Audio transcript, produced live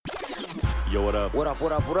Yo, what up? What up,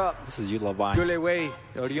 what up, what up? This is Yula Vine. Yo le wey,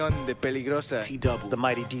 Orion de Peligrosa. T-Double. The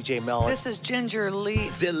mighty DJ Melon. This is Ginger Lee.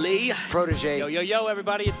 Zilly. Protege. Yo,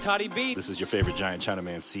 everybody, it's Toddy B. This is your favorite giant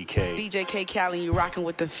Chinaman, CK. DJ K Cali, you rocking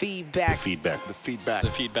with the feedback. The feedback. The feedback. The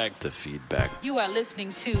feedback. The feedback. You are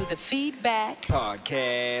listening to The Feedback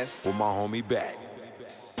Podcast. With my homie back.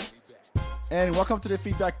 And welcome to the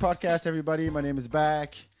Feedback Podcast, everybody. My name is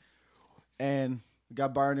Back. And we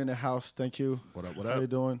got Byron in the house. Thank you. What up, How you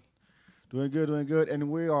doing? Doing good. And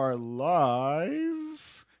we are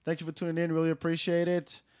live. Thank you for tuning in. Really appreciate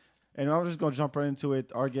it. And I'm just going to jump right into it.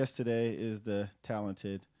 Our guest today is the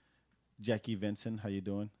talented Jackie Venson. How you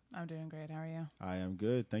doing? I'm doing great. How are you? I am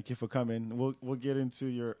good. Thank you for coming. We'll get into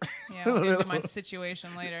your... Yeah, we'll get into my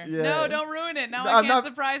situation later. Yeah. No, don't ruin it. Now No, I I'm can't not-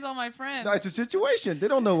 surprise all my friends. No, it's a situation. They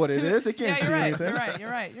don't know what it is. They can't yeah, see you're right. anything.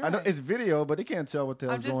 You're right. I know it's video, but they can't tell what the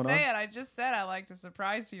hell's I'm just going saying. I just said I like to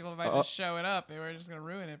surprise people by Uh-oh. just showing up. And we're just going to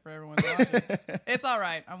ruin it for everyone watching. It's all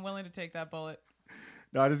right. I'm willing to take that bullet.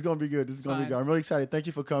 No, this is going to be good. This is going to be good. I'm really excited. Thank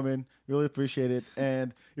you for coming. Really appreciate it.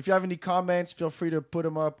 And if you have any comments, feel free to put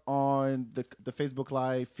them up on the Facebook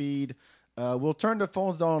Live feed. We'll turn the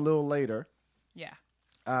phones on a little later.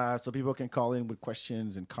 Yeah. So people can call in with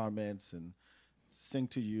questions and comments and sing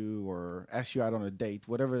to you or ask you out on a date,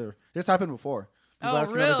 whatever. This happened before. People Oh,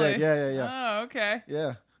 asking on a really? date. Yeah. Oh, okay.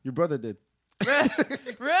 Yeah. Your brother did.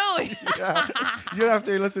 Really? Yeah. You don't have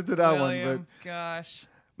to listen to that William, one. gosh.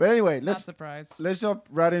 But anyway, Not let's surprised. jump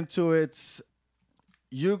right into it.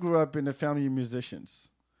 You grew up in a family of musicians.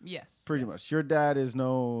 Yes. Pretty much. Your dad is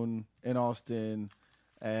known in Austin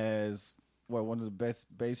as one of the best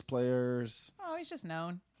bass players. Oh, he's just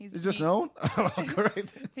known. He's just known?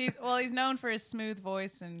 Great. He's known for his smooth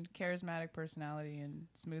voice and charismatic personality and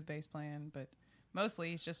smooth bass playing, but mostly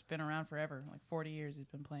he's just been around forever. Like 40 years he's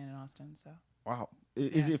been playing in Austin. So Wow.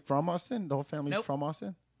 Is he from Austin? The whole family's Nope. from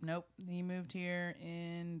Austin? nope, he moved here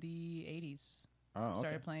in the 80s. Oh, okay.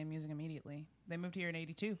 Started playing music immediately. They moved here in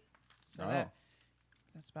 82. So Oh.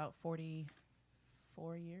 that's about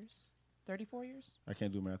 44 years. 34 years? I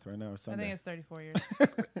can't do math right now. It's I Sunday. think it's 34 years. I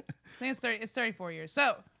think it's 34 years.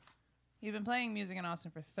 So, he's been playing music in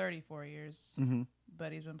Austin for 34 years,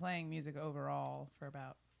 but he's been playing music overall for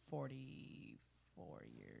about 44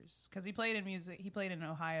 years. Because he played in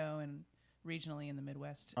Ohio and regionally in the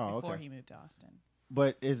Midwest before he moved to Austin.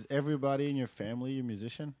 But is everybody in your family a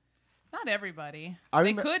musician? Not everybody. I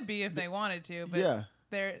They remem- could be if they wanted to, but Yeah.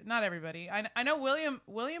 they're not everybody. I know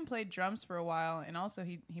William played drums for a while, and also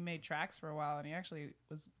he made tracks for a while, and he actually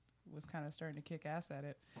was kind of starting to kick ass at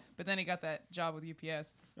it. But then he got that job with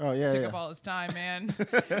UPS. Oh, yeah, Took yeah. up all his time, man.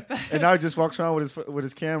 And now he just walks around with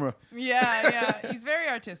his camera. yeah. He's very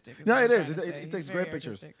artistic. No, what it I'm is. trying to It say. takes He's great very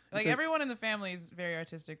pictures. artistic. It Like takes- everyone in the family is very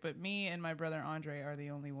artistic, but me and my brother Andre are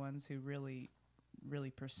the only ones who really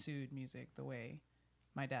pursued music the way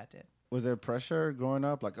my dad did. Was there pressure growing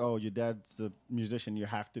up? Like, oh, your dad's a musician. You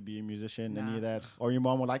have to be a musician. Any Nah. of that? Or your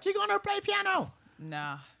mom was like, you're going to play piano.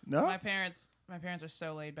 Nah. No? My parents are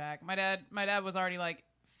so laid back. My dad was already like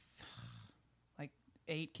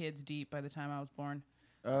 8 kids deep by the time I was born.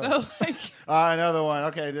 Oh. So like Another one.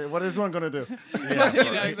 Okay, what is this one going to do? you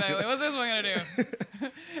know exactly. What's this one gonna do?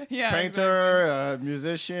 Yeah. Painter,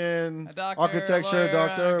 musician, A doctor, architecture, lawyer, I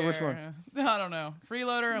doctor. don't Which care. one? I don't know.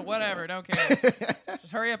 Freeloader, whatever. Don't care.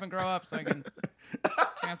 Just hurry up and grow up so I can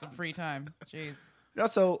have some free time. Jeez. Yeah,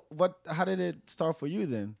 so how did it start for you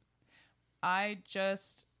then? I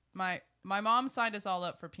just my mom signed us all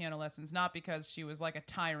up for piano lessons, not because she was like a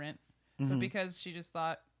tyrant, but because she just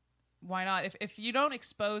thought, why not? If you don't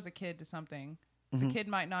expose a kid to something, the kid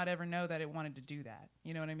might not ever know that it wanted to do that.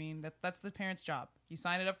 You know what I mean? That's the parent's job. You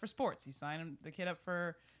sign it up for sports. You sign the kid up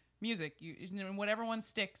for music. Whatever one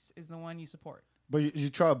sticks is the one you support. But you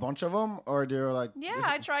try a bunch of them, or they're like... Yeah,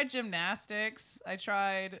 I tried gymnastics. I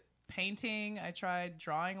tried painting. I tried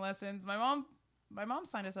drawing lessons. My mom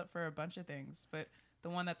signed us up for a bunch of things, but the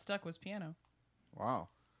one that stuck was piano. Wow.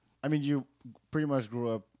 I mean, you pretty much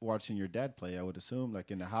grew up watching your dad play, I would assume,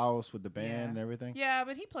 like in the house with the band and everything. Yeah,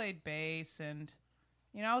 but he played bass, and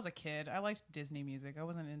I was a kid. I liked Disney music. I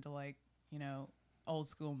wasn't into old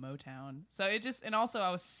school Motown. So it just, and also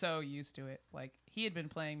I was so used to it. Like he had been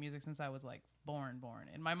playing music since I was like born,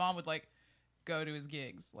 and my mom would like go to his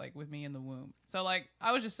gigs like with me in the womb. So like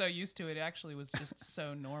I was just so used to it. It actually was just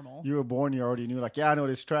so normal. You were born, you already knew, like, yeah, I know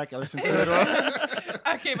this track. I listened to it.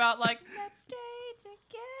 I came out like, let's stay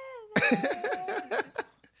together.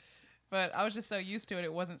 But I was just so used to it.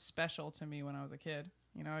 It wasn't special to me when I was a kid.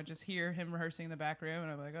 I'd just hear him rehearsing in the back room,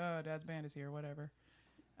 and I'm like, oh, Dad's band is here, whatever.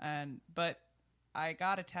 But I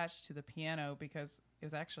got attached to the piano because it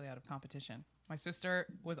was actually out of competition. my sister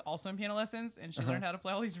was also in piano lessons, and she learned how to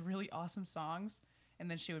play all these really awesome songs. And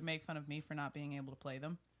then she would make fun of me for not being able to play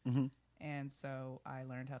them. And so I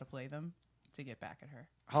learned how to play them to get back at her.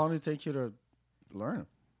 How long did it take you to learn?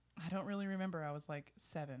 I don't really remember. I was like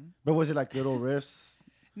 7. But was it like little riffs?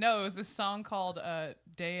 No, it was this song called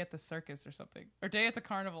Day at the Circus or something. Or Day at the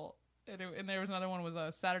Carnival. And there was another one was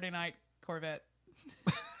a Saturday Night Corvette.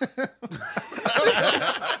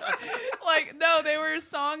 Like, no, they were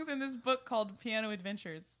songs in this book called Piano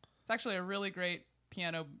Adventures. It's actually a really great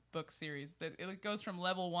piano book series. That it goes from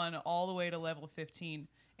level 1 all the way to level 15.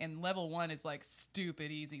 And level 1 is like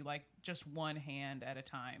stupid easy, like just one hand at a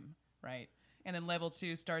time, right? And then level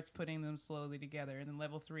 2 starts putting them slowly together. And then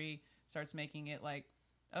level 3 starts making it like,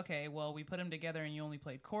 okay, well, we put them together and you only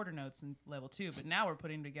played quarter notes in level 2, but now we're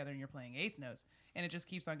putting them together and you're playing eighth notes. And it just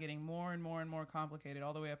keeps on getting more and more and more complicated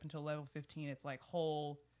all the way up until level 15. It's like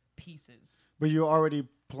whole pieces. But you're already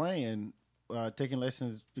playing, taking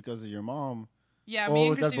lessons because of your mom. Yeah, Or me and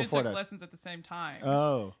was that Christina before took that? lessons at the same time.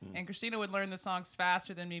 Oh. And Christina would learn the songs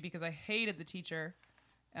faster than me because I hated the teacher.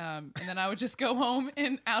 And then I would just go home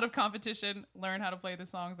and out of competition learn how to play the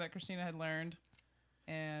songs that Christina had learned.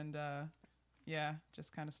 And yeah,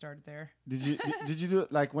 just kind of started there. Did you do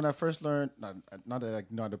it like when I first learned? Not that I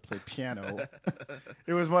know how to play piano.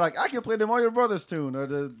 It was more like I can play the Mario Brothers tune or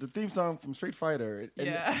the theme song from Street Fighter. And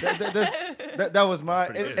Yeah. that was my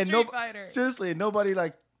Street Fighter. Seriously, nobody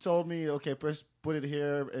like told me, okay, put it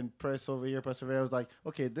here and press over here, press over here. I was like,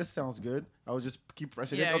 okay, this sounds good. I would just keep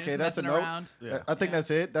pressing Yeah, it. you're Okay, just that's a messing note. around. I think Yeah. that's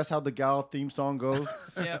it. That's how the Gal theme song goes.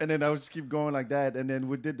 Yep. And then I would just keep going like that. And then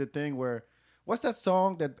we did the thing where, what's that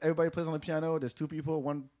song that everybody plays on the piano? There's two people.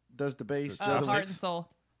 One does the bass. The other Heart and Soul.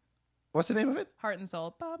 What's the name of it? Heart and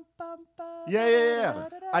Soul. Bum, bum, bum, Yeah. da,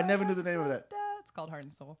 da, da, I never knew the name of that. da. It's called Heart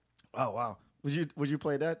and Soul. Oh wow. Would you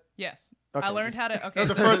play that? Yes. Okay. I learned how to. That Okay. was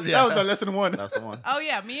the first. Yeah. That was the lesson 1. That's the one. Oh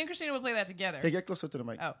yeah, me and Christina would play that together. Hey, get closer to the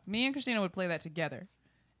mic. Oh, me and Christina would play that together.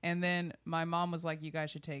 And then my mom was like, you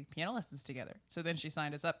guys should take piano lessons together. So then she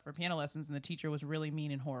signed us up for piano lessons, and the teacher was really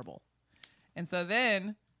mean and horrible. And so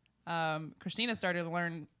then Christina started to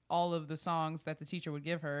learn all of the songs that the teacher would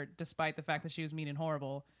give her, despite the fact that she was mean and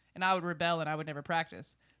horrible. And I would rebel, and I would never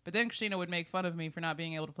practice. But then Christina would make fun of me for not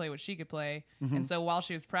being able to play what she could play. And so while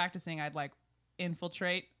she was practicing, I'd like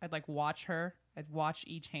infiltrate. I'd like watch her. I'd watch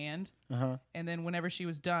each hand. And then whenever she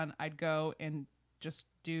was done, I'd go and just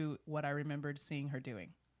do what I remembered seeing her doing.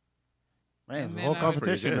 Man, And the then whole I was-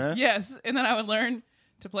 competition, Pretty good. man. Yes. And then I would learn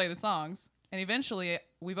to play the songs. And eventually,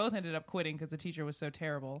 we both ended up quitting because the teacher was so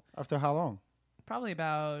terrible. After how long? Probably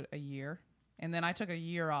about a year. And then I took a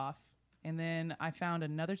year off. And then I found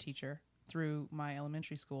another teacher through my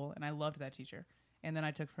elementary school. And I loved that teacher. And then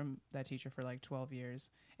I took from that teacher for like 12 years.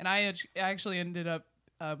 And I actually ended up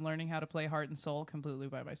learning how to play Heart and Soul completely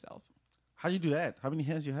by myself. How do you do that? How many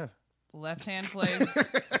hands you have? Left hand plays.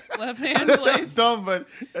 Left hand That sounds plays. dumb, but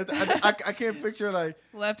I can't picture like.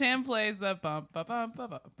 Left hand plays the bump, bump, bump, bump,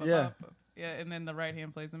 bump, Yeah. bump. Yeah, and then the right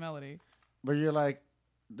hand plays the melody. But you're like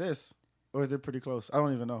this, or is it pretty close? I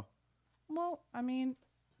don't even know. Well, I mean,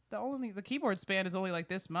 the keyboard span is only like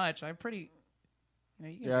this much. I'm pretty. You know,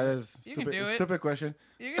 you can Yeah, do it it. is You can stupid. do it. Stupid question.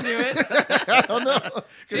 You can do it. I don't know. 'Cause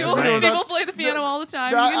people the video was people on- play the piano all the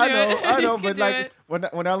time. No, You can do it. I know, You can but do like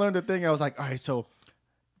it. when I learned the thing, I was like, all right, so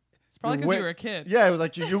It's probably because wait- you were a kid. yeah, it was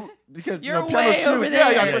like you because You're you know, piano way shoot. over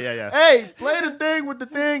Yeah, there. Yeah. Hey, play the thing with the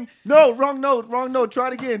thing. No, wrong note. Try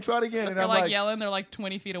it again. And They're I'm like, like, yelling. They're like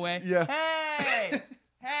 20 feet away. Yeah. Hey,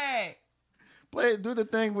 hey. do the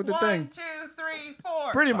thing with the 1, thing. 2, 3,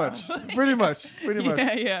 4. Pretty much.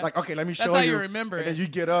 Yeah. Like, okay, let me That's show how you. you remember and it. then you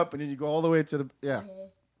get up and then you go all the way to the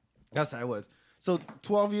That's how it was. So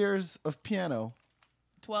 12 years of piano.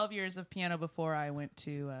 12 years of piano before I went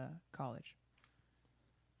to college.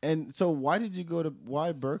 And so why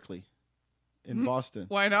Berkeley in Boston?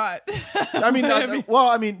 Why not? I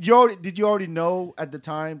mean, did you already know at the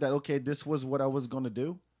time that, okay, this was what I was going to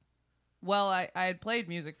do? Well, I had played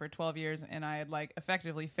music for 12 years, and I had like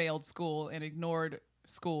effectively failed school and ignored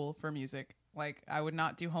school for music. Like I would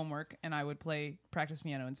not do homework, and I would practice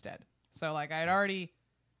piano instead. So like I had already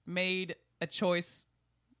made a choice,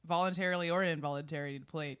 voluntarily or involuntarily,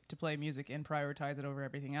 to play music and prioritize it over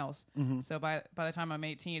everything else. So by the time I'm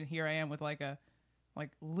 18, here I am with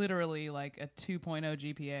literally a 2.0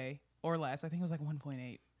 GPA or less. I think it was like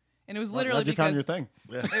 1.8. And it was literally Glad you found your thing.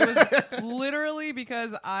 it was literally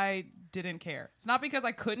because I didn't care. It's not because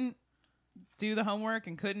I couldn't do the homework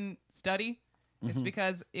and couldn't study. It's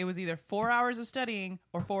because it was either 4 hours of studying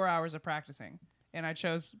or 4 hours of practicing. And I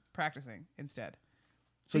chose practicing instead.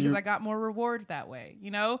 So Because you I got more reward that way.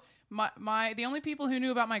 You know, the only people who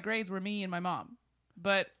knew about my grades were me and my mom.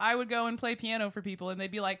 But I would go and play piano for people, and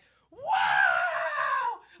they'd be like, "Wow!"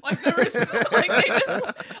 Like there was, like they just,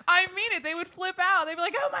 I mean it. They would flip out. They'd be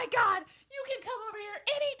like, "Oh my God, you can come over here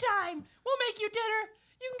anytime. We'll make you dinner.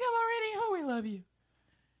 You can come over anytime. Oh, we love you."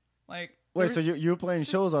 Like, Wait, so you were playing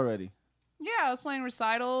shows already? yeah, I was playing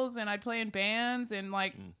recitals, and I'd play in bands, and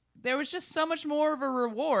like there was just so much more of a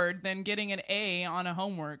reward than getting an A on a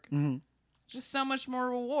homework. Just so much more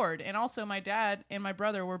reward. And also my dad and my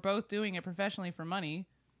brother were both doing it professionally for money.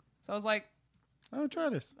 So I was like, I'll try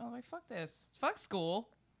this. fuck this. Fuck school.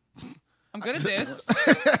 I'm good at this.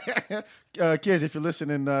 Kids, if you're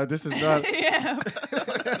listening, this is not. Yeah.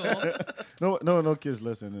 Fuck school. No kids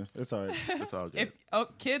listening. It's all right. It's all good.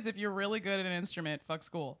 Kids, if you're really good at an instrument, fuck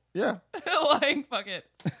school. Yeah. Like, fuck it.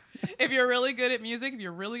 If you're really good at music, if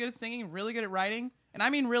you're really good at singing, really good at writing, and I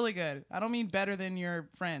mean really good. I don't mean better than your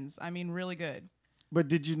friends. I mean really good. But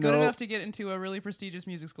did you know? Good enough to get into a really prestigious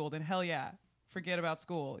music school, then hell yeah. Forget about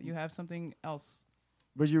school. You have something else.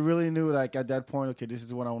 But you really knew, like, at that point, okay, this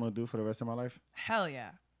is what I want to do for the rest of my life? Hell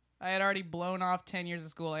yeah. I had already blown off 10 years of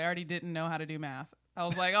school. I already didn't know how to do math. I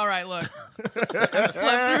was like, all right, look. I've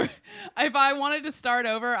slept through. If I wanted to start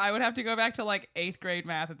over, I would have to go back to like 8th grade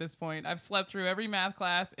math at this point. I've slept through every math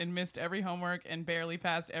class and missed every homework and barely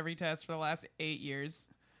passed every test for the last 8 years.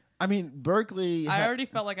 I mean, Berkeley. I already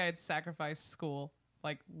felt like I had sacrificed school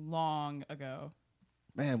like long ago.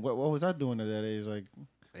 Man, what was I doing at that age? Like,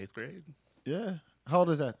 8th grade? yeah. How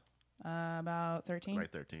old is that? About 13. Right,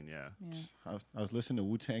 13, yeah. I was listening to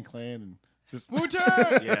Wu-Tang Clan and just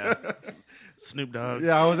Wu-Tang! Yeah. Snoop Dogg.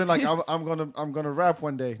 yeah. I wasn't like I'm gonna rap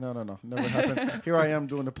one day. No, never happened. Here I am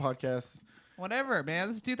doing the podcast. Whatever, man.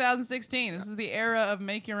 This is 2016. This is the era of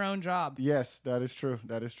make your own job. Yes, that is true.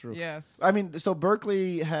 Yes. I mean, so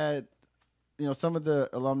Berkeley had, some of the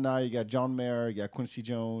alumni. You got John Mayer, you got Quincy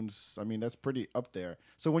Jones. I mean, that's pretty up there.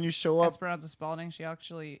 So when you show up, Esperanza Spalding, she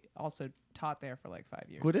actually also taught there for like 5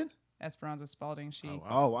 years. who did? Esperanza Spalding, she,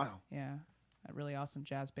 Oh wow. yeah, a really awesome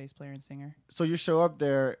jazz bass player and singer. So you show up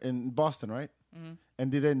there in Boston, right? Mm-hmm.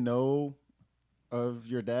 And did they know of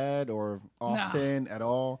your dad or Austin at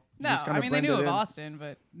all? You No, just kinda I mean, they knew blended of in? Austin,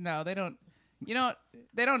 but no, they don't.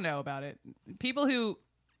 They don't know about it. People who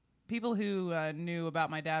knew about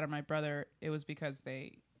my dad or my brother, it was because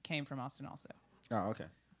they came from Austin also. Oh, okay.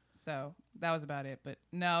 So that was about it. But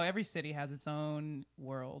no, every city has its own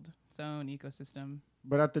world, its own ecosystem.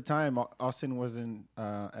 But at the time, Austin wasn't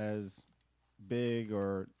as big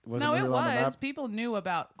or wasn't No, it really on the map. was. People knew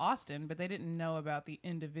about Austin, but they didn't know about the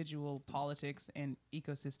individual politics and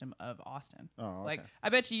ecosystem of Austin. Oh, okay. Like, I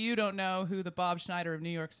bet you don't know who the Bob Schneider of New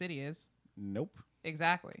York City is. Nope.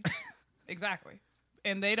 Exactly. Exactly.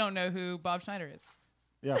 And they don't know who Bob Schneider is.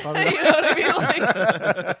 Yeah, probably You know what I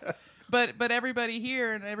mean? Like, but everybody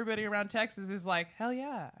here and everybody around Texas is like, hell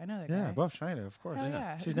yeah, I know that guy. Yeah, Bob Schneider, of course. Hell Yeah.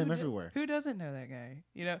 yeah. It's his Who name do- everywhere. Who doesn't know that guy?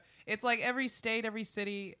 It's like every state, every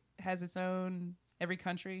city has its own, every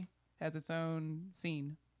country has its own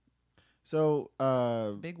scene. So,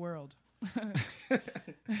 Big world.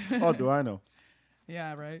 oh, do I know?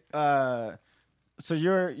 Yeah, right. So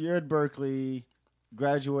you're at Berkeley,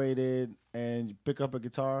 graduated, and you pick up a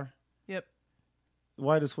guitar. Yep.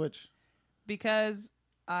 Why the switch? Because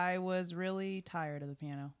I was really tired of the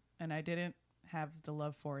piano and I didn't have the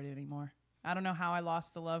love for it anymore. I don't know how I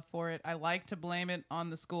lost the love for it. I like to blame it on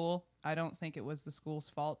the school. I don't think it was the school's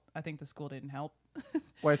fault. I think the school didn't help.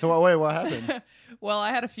 What happened? Well, I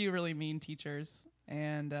had a few really mean teachers,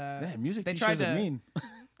 and Man, music they teachers tried are to, mean.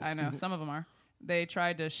 I know some of them are. They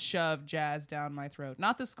tried to shove jazz down my throat.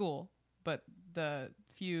 Not the school, but the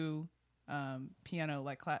few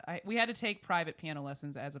piano class. We had to take private piano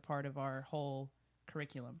lessons as a part of our whole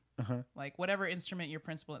curriculum. Like whatever instrument your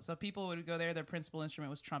principal. So people would go there. Their principal instrument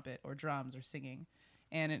was trumpet or drums or singing,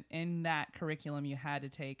 and in that curriculum you had to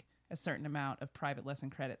take a certain amount of private lesson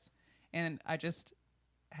credits. And I just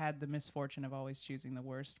had the misfortune of always choosing the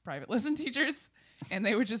worst private lesson teachers, and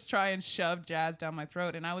they would just try and shove jazz down my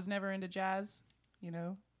throat. And I was never into jazz,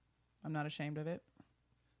 I'm not ashamed of it.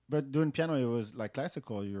 But doing piano, it was like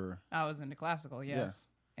classical. I was into classical, yes.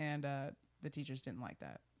 Yeah. And the teachers didn't like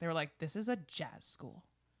that. They were like, this is a jazz school.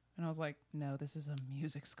 And I was like, no, this is a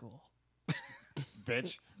music school.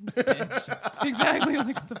 Bitch. Bitch. Exactly.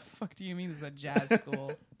 Like, what the fuck do you mean this is a jazz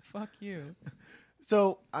school? Fuck you.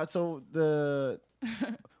 So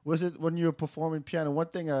was it when you were performing piano? One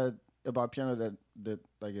thing about piano that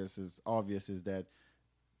I guess is obvious is that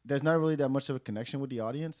there's not really that much of a connection with the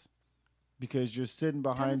audience because you're sitting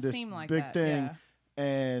behind Doesn't this seem like big that, thing, yeah.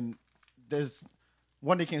 and there's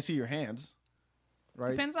one, they can't see your hands,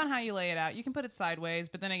 right? Depends on how you lay it out. You can put it sideways,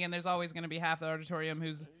 but then again, there's always going to be half the auditorium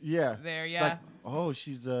who's Yeah. there. It's Yeah. like, oh,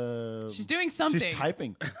 she's doing something. She's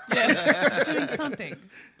typing. Yes, she's doing something.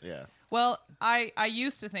 Yeah. Well, I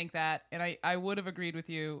used to think that, and I would have agreed with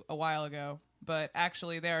you a while ago, but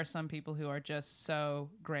actually there are some people who are just so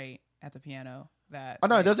great at the piano that Oh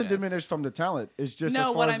no, it they doesn't just- diminish from the talent. It's just as No,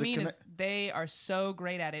 far what as I the mean conne- is they are so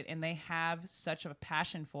great at it, and they have such a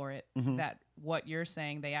passion for it Mm-hmm. that what you're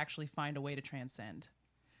saying, they actually find a way to transcend.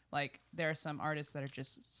 Like, there are some artists that are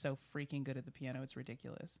just so freaking good at the piano, it's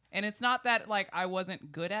ridiculous. And it's not that, like, I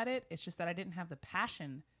wasn't good at it, it's just that I didn't have the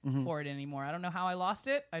passion Mm-hmm. for it anymore. I don't know how I lost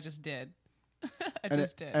it, I just did. I and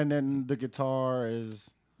just did. And then the guitar is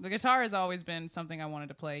The guitar has always been something I wanted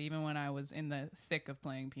to play, even when I was in the thick of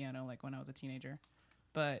playing piano, like when I was a teenager.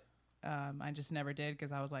 But I just never did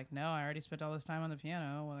because I was like, no, I already spent all this time on the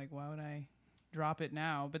piano. Well, like, why would I drop it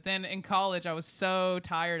now? But then in college, I was so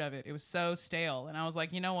tired of it. It was so stale. And I was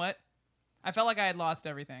like, you know what? I felt like I had lost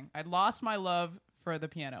everything. I'd lost my love for the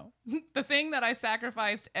piano. The thing that I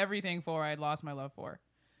sacrificed everything for, I'd lost my love for.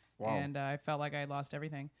 Wow. And I felt like I had lost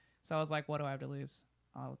everything. So I was like, what do I have to lose?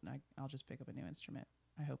 I'll just pick up a new instrument.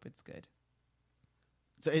 I hope it's good.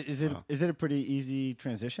 So is it a pretty easy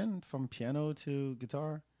transition from piano to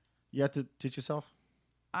guitar? You had to teach yourself?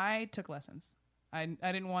 I took lessons. I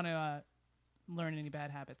didn't want to learn any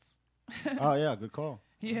bad habits. Oh yeah, good call.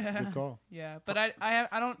 Yeah. Good call. Yeah, but I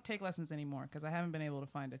don't take lessons anymore because I haven't been able to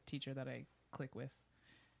find a teacher that I click with.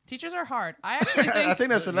 Teachers are hard. I actually think I think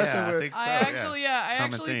that's the lesson Yeah, I with think so, I yeah.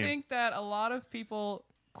 Common actually theme. think that a lot of people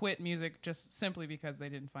quit music just simply because they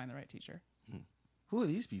didn't find the right teacher. who are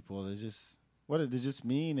these people? They're just they're just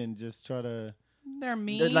mean and just try to They're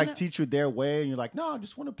mean. they like teach you their way and you're like, no, I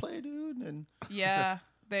just want to play, dude. And Yeah,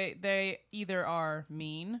 they either are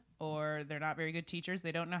mean or they're not very good teachers.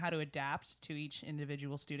 They don't know how to adapt to each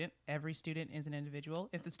individual student. Every student is an individual.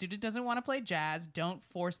 If the student doesn't want to play jazz, don't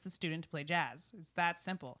force the student to play jazz. It's that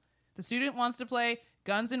simple. The student wants to play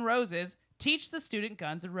Guns N' Roses, teach the student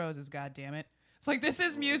Guns N' Roses, god damn it. It's like, this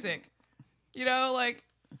is music. You know, like,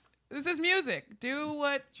 this is music. Do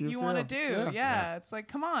what you want to feel. do. Yeah. It's like,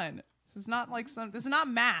 come on. This is not like this is not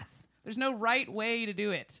math. There's no right way to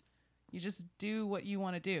do it. You just do what you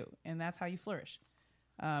want to do, and that's how you flourish.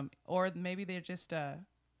 Or maybe they're just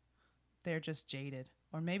jaded,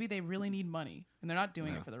 or maybe they really need money and they're not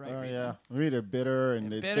doing it for the right reason. yeah, maybe they're bitter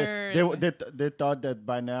and They're they, bitter they thought that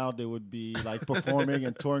by now they would be like performing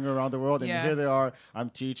and touring around the world, and Yeah. here they are. I'm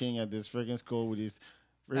teaching at this freaking school with these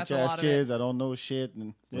That's a rich ass lot of kids that don't know shit,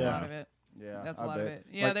 and That's a lot of it. yeah, That's a I lot bet. of it.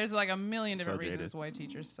 Yeah, Like, there's like a million different So reasons jaded. why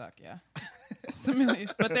teachers suck. Yeah, it's a million.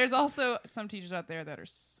 But there's also some teachers out there that are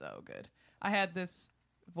so good. I had this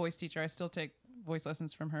voice teacher. I still take voice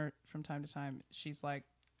lessons from her from time to time. She's like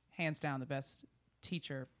hands down the best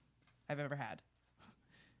teacher I've ever had.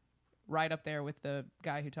 Right up there with the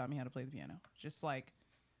guy who taught me how to play the piano. Just like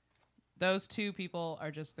those two people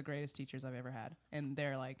are just the greatest teachers I've ever had. And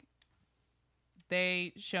they're like,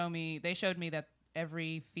 they showed me that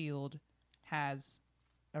every field has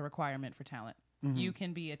a requirement for talent. You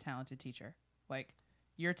can be a talented teacher. Like,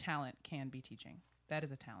 your talent can be teaching. That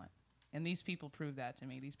is a talent. And these people proved that to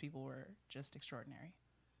me. These people were just extraordinary.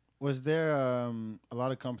 Was there a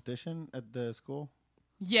lot of competition at the school?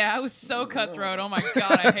 Yeah, I was so cutthroat. Oh my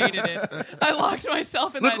god, I hated it. I locked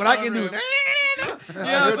myself in Look that what I dorm can do. room.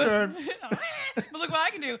 Yeah, Your but, turn. but look what I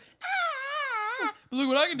can do. But look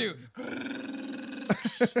what I can do.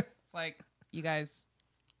 It's like, you guys,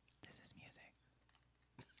 this is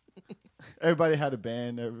music. Everybody had a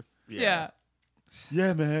band. Yeah.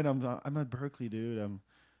 Yeah, man. I'm at Berkeley, dude. I'm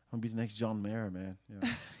gonna be the next John Mayer, man. Yeah.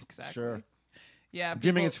 Exactly. Sure. Yeah. Gymming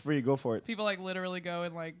people- is free. Go for it. People like literally go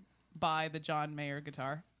and like buy the John Mayer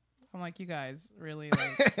guitar. I'm like, you guys really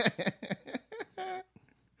like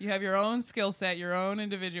you have your own skill set, your own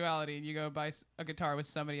individuality, and you go buy a guitar with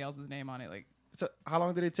somebody else's name on it. Like, So, how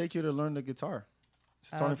long did it take you to learn the guitar?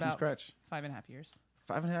 Starting from about scratch. 5.5 years.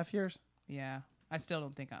 5.5 years. Yeah. I still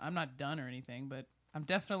don't think I'm not done or anything, but I'm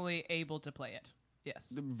definitely able to play it. Yes.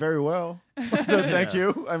 Very well. Thank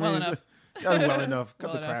you. I mean, Well enough. Yeah, well enough. Cut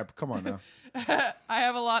Well the enough. crap. Come on now. I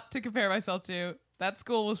have a lot to compare myself to. That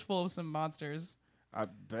school was full of some monsters. I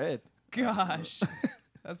bet. Gosh.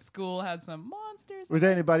 That school had some monsters. Was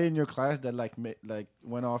there anybody in your class that like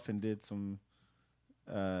went off and did some,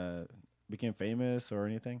 became famous or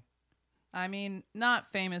anything? I mean,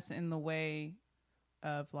 not famous in the way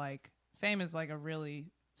of like, fame is like a really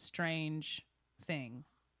strange thing.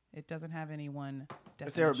 It doesn't have any one Is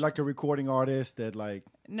there definition. like a recording artist that like?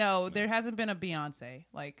 No, there hasn't been a Beyonce.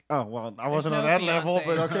 Like, Oh well, I wasn't on no that level, Beyonce.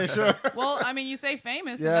 but okay, sure. well, I mean, you say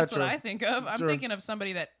famous, and Yeah, that's true. what I think of. I'm True. thinking of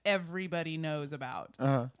somebody that everybody knows about.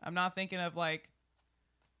 Uh-huh. I'm not thinking of like,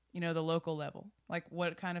 the local level. Like,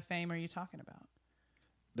 what kind of fame are you talking about?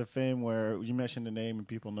 The fame where you mention the name and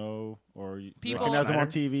people know, or you People- recognize them on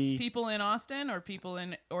Schneider? TV. People in Austin, or people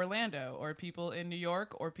in Orlando, or people in New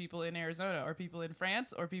York, or people in Arizona, or people in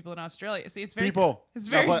France, or people in Australia. See, it's very People. It's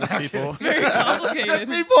very Not what- People. it's very complicated. Just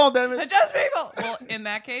people, damn it. Just people. Well, in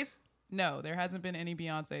that case, no, there hasn't been any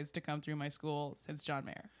Beyonces to come through my school since John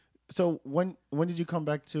Mayer. So when did you come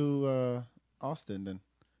back to Austin then?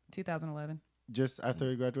 2011. Just after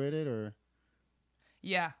you graduated, or?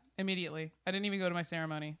 Yeah, immediately. I didn't even go to my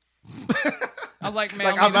ceremony. I was like, mail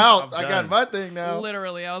Like me I'm the- out. I'm I got done. my thing now.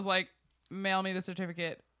 Literally, I was like, mail me the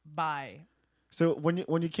certificate. Bye. So when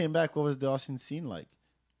you came back, what was the Austin scene like?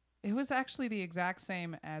 It was actually the exact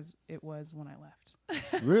same as it was when I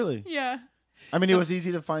left. Really? Yeah. I mean, it was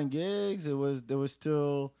easy to find gigs. There was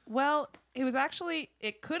still. Well,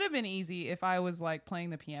 it could have been easy if I was like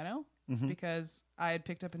playing the piano Mm-hmm. because I had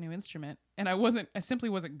picked up a new instrument and I simply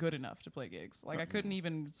wasn't good enough to play gigs. Like I couldn't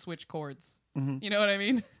even switch chords. Mm-hmm. You know what I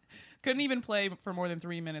mean? Couldn't even play for more than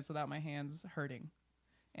 3 minutes without my hands hurting.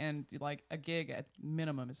 And like a gig at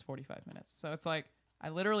minimum is 45 minutes. So it's like I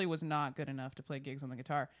literally was not good enough to play gigs on the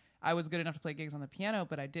guitar. I was good enough to play gigs on the piano,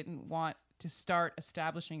 but I didn't want to start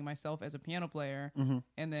establishing myself as a piano player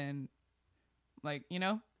and then like,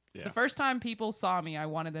 Yeah. the first time people saw me, I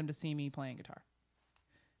wanted them to see me playing guitar.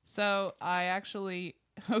 So I actually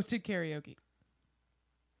hosted karaoke.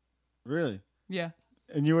 Really? Yeah.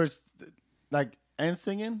 And you were like and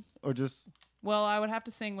singing or just? Well, I would have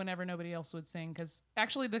to sing whenever nobody else would sing because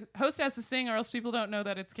actually the host has to sing or else people don't know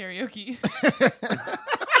that it's karaoke.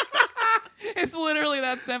 It's literally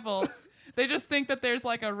that simple. They just think that there's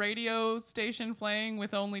like a radio station playing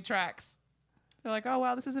with only tracks. They're like, oh,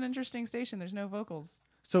 wow, this is an interesting station. There's no vocals.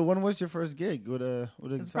 So when was your first gig with a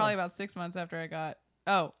It was probably about 6 months after I got...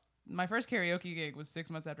 Oh, my first karaoke gig was 6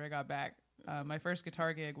 months after I got back. My first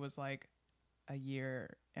guitar gig was like a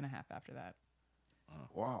year and a half after that.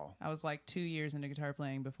 Wow. I was like 2 years into guitar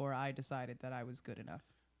playing before I decided that I was good enough.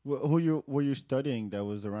 Who were you studying that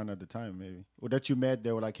was around at the time, maybe? Or that you met,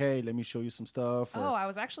 they were like, hey, let me show you some stuff. Or, Oh, I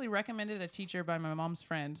was actually recommended a teacher by my mom's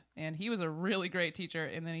friend, and he was a really great teacher,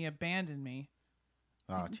 and then he abandoned me.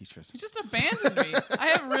 teachers. He just abandoned me. I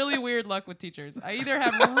have really weird luck with teachers. I either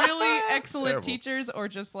have really excellent Terrible. teachers or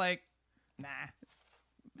just like, nah.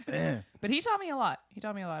 Man. But he taught me a lot.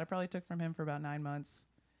 I probably took from him for about 9 months,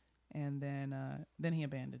 and then he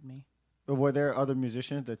abandoned me. But were there other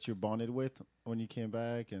musicians that you bonded with when you came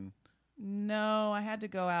back? And No, I had to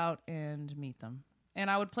go out and meet them. And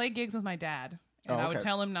I would play gigs with my dad. And Oh, I would okay.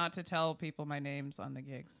 tell him not to tell people my names on the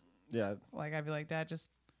gigs. yeah, Like I'd be like, Dad,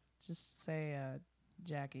 just say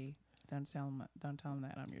Jackie. Don't tell him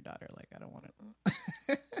that I'm your daughter. Like I don't want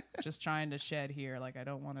to just trying to shed here. Like I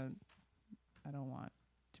don't want to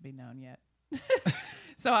be known yet.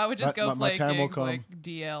 So I would just My- go my play time will gigs come. like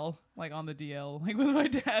DL, like on the DL, like with my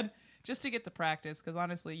dad, just to get the practice. Because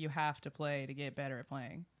honestly, you have to play to get better at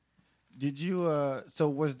playing. did you? So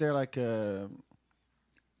was there like a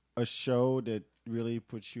show that really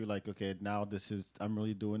puts you like, okay, now I'm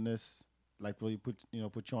really doing this, like really put you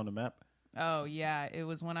on the map? Oh yeah, it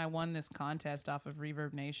was when I won this contest off of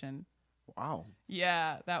Reverb Nation. Wow.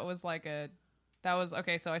 Yeah, that was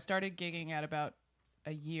okay. So I started gigging at about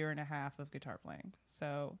a year and a half of guitar playing.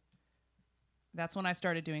 So that's when I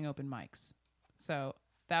started doing open mics. So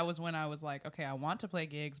that was when I was like, okay, I want to play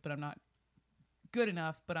gigs, but I'm not good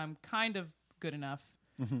enough, but I'm kind of good enough.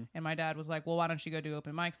 And my dad was like, well, why don't you go do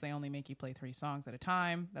open mics? They only make you play 3 songs at a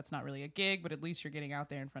time. That's not really a gig, but at least you're getting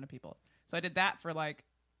out there in front of people. So I did that for like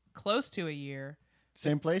close to a year.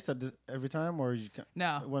 Same place every time, or you?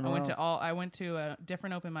 No, Went I went to a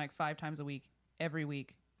different open mic 5 times a week, every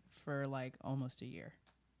week for like almost a year.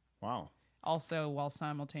 Wow. Also, while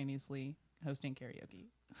simultaneously hosting karaoke,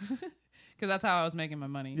 because that's how I was making my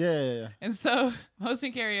money. Yeah. And so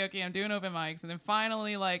hosting karaoke, I'm doing open mics, and then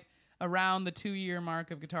finally, like around the 2-year mark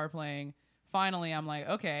of guitar playing, finally I'm like,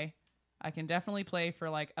 okay, I can definitely play for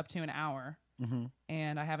like up to an hour,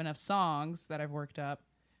 and I have enough songs that I've worked up.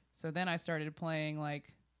 So then I started playing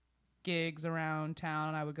like gigs around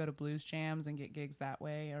town. I would go to blues jams and get gigs that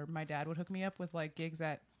way, or my dad would hook me up with like gigs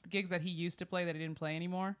that he used to play that he didn't play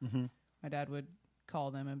anymore. My dad would call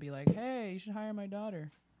them and be like, "Hey, you should hire my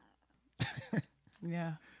daughter."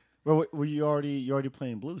 Yeah, Well, were you already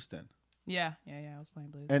playing blues then? yeah. I was playing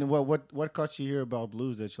blues. And what caught you here about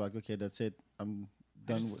blues that you're like, okay, that's it, I'm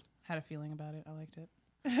I done just with? had a feeling about it. I liked it.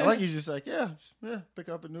 I like you just like, yeah, pick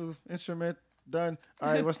up a new instrument. Done.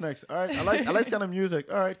 All right, what's next? All right, I like this kind of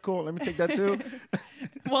music. All right, cool. Let me take that too.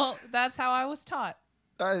 Well, that's how I was taught.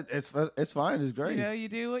 It's fine. It's great. You know, you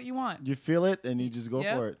do what you want. You feel it and you just go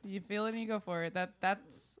Yep, for it. You feel it and you go for it.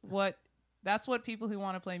 That's what people who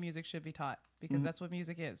want to play music should be taught, because that's what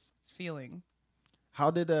music is. It's feeling.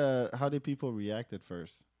 How did people react at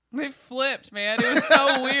first? They flipped, man. It was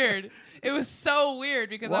so weird. It was so weird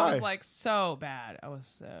because I Why? was like so bad. I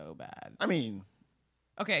was so bad. I mean,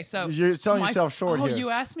 Okay, so you're selling yourself short oh, here. you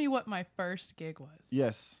asked me what my first gig was.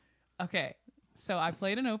 Yes. Okay, so I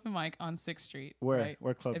played an open mic on 6th Street. Where? Right?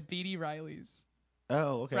 Where club? At BD Riley's,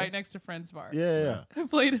 Oh, okay. right next to Friends Bar. Yeah. I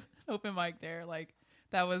played an open mic there. Like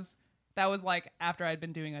that was like after I'd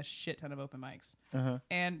been doing a shit ton of open mics. Uh-huh.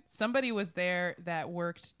 And somebody was there that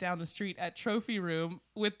worked down the street at Trophy Room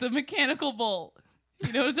with the mechanical bull.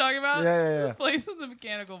 You know what I'm talking about? Yeah. Plays with the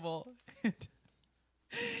mechanical bull.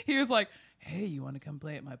 He was like, hey, you want to come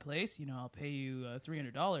play at my place? You know, I'll pay you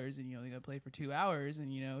 $300 and, you know, you're going to play for 2 hours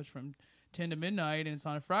and, you know, it's from 10 to midnight and it's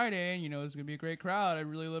on a Friday and, you know, it's going to be a great crowd. I'd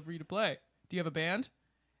really love for you to play. Do you have a band?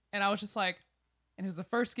 And I was just like, and it was the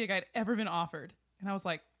first gig I'd ever been offered. And I was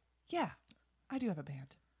like, yeah, I do have a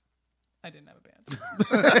band. I didn't have a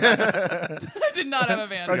band. I did not have a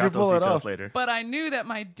band. How'd you Got pull those it details off? later. But I knew that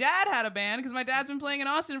my dad had a band because my dad's been playing in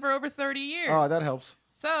Austin for over 30 years. Oh, that helps.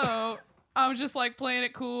 So I'm just like playing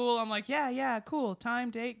it cool. I'm like, yeah, cool.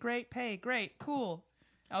 Time, date, great, pay, great, cool.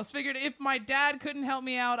 I was figured if my dad couldn't help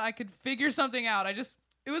me out, I could figure something out. It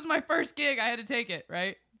was my first gig. I had to take it,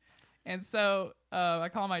 right? And so I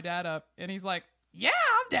call my dad up and he's like, yeah,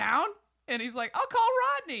 I'm down. And he's like, I'll call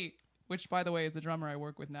Rodney, which by the way is the drummer I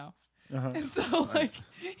work with now. Uh-huh. And so like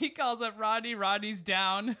he calls up Rodney. Rodney's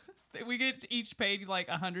down. We get each paid like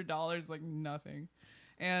 $100, like nothing.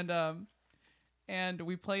 And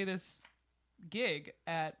we play this gig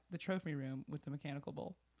at the Trophy Room with the mechanical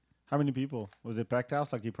bull. How many people? Was it packed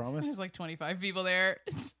house like you promised? There's like 25 people there.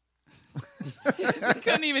 I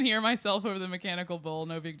couldn't even hear myself over the mechanical bull.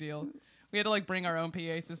 No big deal. We had to like bring our own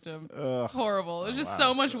PA system. It's horrible. It was just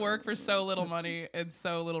so much work for so little money and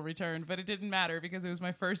so little return. But it didn't matter because it was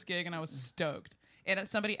my first gig and I was stoked. And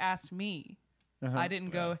somebody asked me. I didn't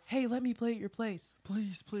go, hey, let me play at your place.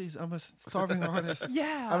 Please. I'm a starving artist.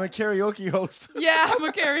 Yeah. I'm a karaoke host. Yeah, I'm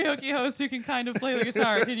a karaoke host who can kind of play the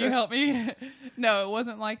guitar. Can you help me? No, it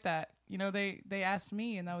wasn't like that. You know, they asked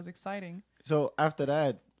me and that was exciting. So after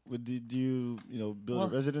that, did you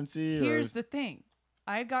build a residency? Here's the thing.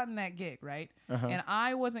 I had gotten that gig, right? And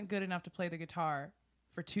I wasn't good enough to play the guitar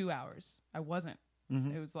for 2 hours. I wasn't.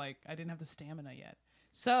 It was like I didn't have the stamina yet.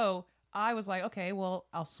 So I was like, okay, well,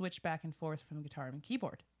 I'll switch back and forth from guitar and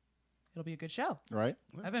keyboard. It'll be a good show. Right.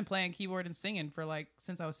 I've been playing keyboard and singing for like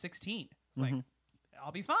since I was 16. Like,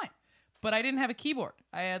 I'll be fine. But I didn't have a keyboard.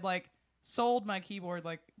 I had like sold my keyboard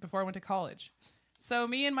like before I went to college. So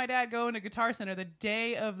me and my dad go into Guitar Center the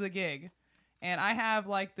day of the gig. And I have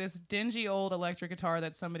like this dingy old electric guitar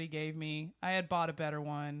that somebody gave me. I had bought a better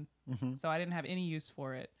one. So I didn't have any use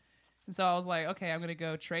for it. And so I was like, okay, I'm going to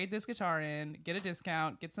go trade this guitar in, get a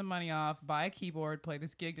discount, get some money off, buy a keyboard, play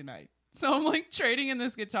this gig tonight. So I'm like trading in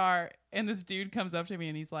this guitar, and this dude comes up to me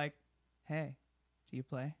and he's like, hey, do you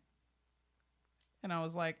play? And I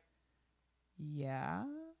was like, yeah.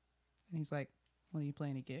 And he's like, well, do you play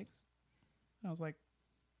any gigs? And I was like,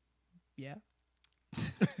 yeah.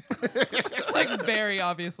 It's like very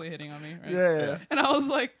obviously hitting on me, right? Yeah. And I was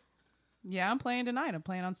like, yeah, I'm playing tonight. I'm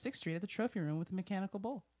playing on 6th Street at the Trophy Room with the mechanical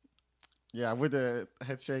bull. Yeah, with the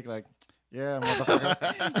head shake, like, yeah,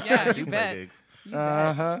 motherfucker. Yeah, you Play bet. gigs. You bet.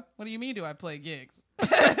 Uh-huh. What do you mean do I play gigs?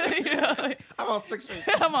 You know, like, I'm on 6th Street.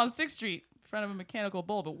 I'm on 6th Street in front of a mechanical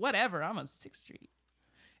bull, but whatever, I'm on 6th Street.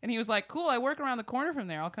 And he was like, cool, I work around the corner from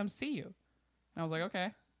there. I'll come see you. And I was like,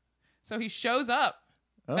 okay. So he shows up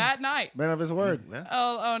that night. Man of his word. Yeah.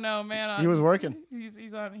 Oh no, man. He was working.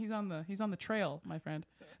 He's on the trail, my friend.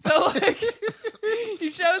 So like he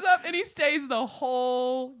shows up and he stays the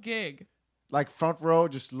whole gig. Like front row,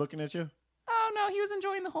 just looking at you. Oh no, he was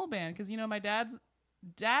enjoying the whole band because my dad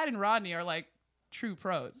and Rodney are like true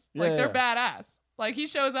pros. Like they're badass. Like he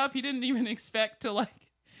shows up, he didn't even expect to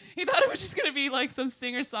he thought it was just gonna be like some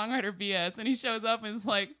singer-songwriter BS, and he shows up and is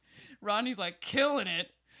like, Rodney's like killing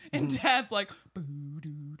it, and Dad's like boo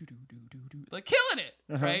doo doo doo doo doo, like killing it,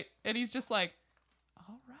 right? And he's just like,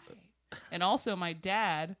 all right. And also, my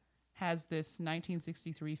dad has this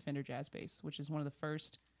 1963 Fender Jazz bass, which is one of the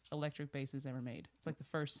first electric basses ever made. It's like the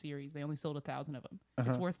first series. They only sold 1,000 of them.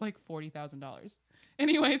 It's worth like $40,000.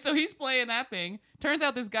 Anyway, so he's playing that thing. Turns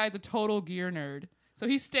out this guy's a total gear nerd. So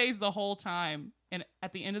he stays the whole time. And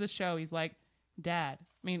at the end of the show, he's like, Dad,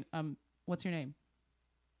 what's your name?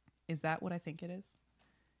 is that what I think it is?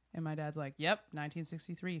 And my dad's like, yep,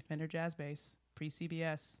 1963 Fender Jazz Bass,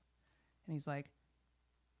 pre-CBS. And he's like,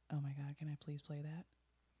 oh my God, can I please play that?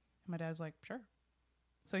 And my dad's like, sure.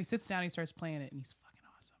 So he sits down, he starts playing it, and he's fucking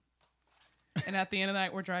awesome. And at the end of the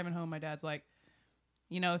night, we're driving home. My dad's like,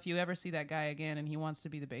 you know, if you ever see that guy again and he wants to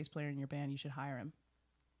be the bass player in your band, you should hire him.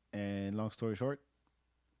 And long story short,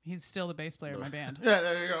 He's still the bass player in my band. yeah,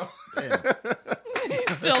 there you go.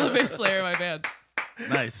 He's still the bass player in my band.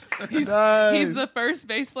 Nice. He's the first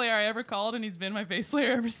bass player I ever called, and he's been my bass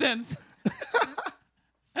player ever since.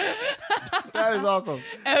 That is awesome.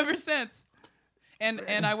 Ever since.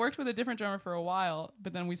 And I worked with a different drummer for a while,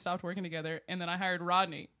 but then we stopped working together, and then I hired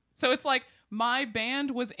Rodney. So it's like my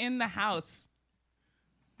band was in the house.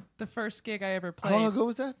 The first gig I ever played. How long ago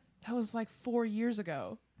was that? That was like 4 years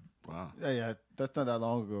ago. Wow. Yeah, that's not that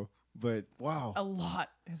long ago. But wow. A lot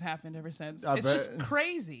has happened ever since. I It's bet. just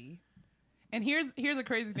crazy. And here's a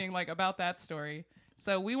crazy thing like about that story.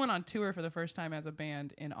 So we went on tour for the first time as a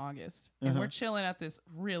band in August. And we're chilling at this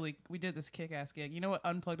we did this kick-ass gig. You know what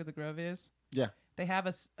Unplugged at the Grove is? Yeah. They have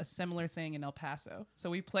a similar thing in El Paso.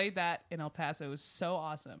 So we played that in El Paso. It was so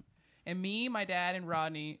awesome. And me, my dad, and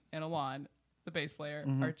Rodney, and Alon, the bass player,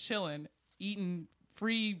 are chilling, eating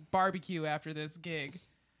free barbecue after this gig.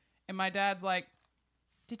 And my dad's like,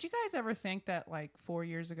 did you guys ever think that like 4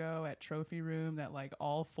 years ago at Trophy Room that like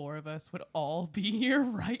all four of us would all be here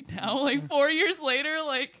right now? Like 4 years later,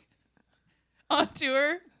 like on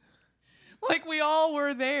tour? Like we all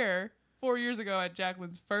were there 4 years ago at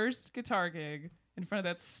Jacqueline's first guitar gig in front of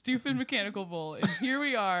that stupid mechanical bull. And here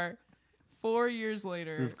we are 4 years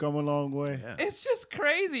later. We've come a long way. Yeah. It's just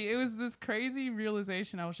crazy. It was this crazy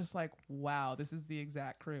realization. I was just like, wow, this is the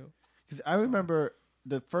exact crew. Because I remember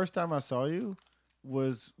the first time I saw you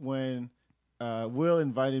was when Will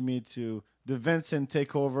invited me to the Venson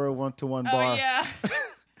Takeover 1-to-1 bar. Oh, yeah.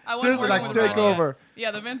 I wasn't Seriously, working like with Ronnie takeover. yet.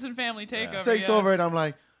 Yeah, the Venson family takeover. Takes yeah. over, and I'm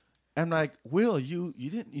like, Will, you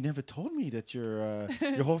never told me that your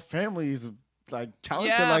whole family is like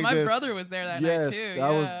talented Yeah, like my this. brother was there that Yes, night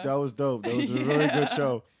too. that was dope. That was a really Yeah. good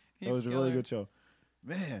show. That He's was a really killer. good show,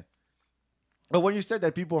 man. But when you said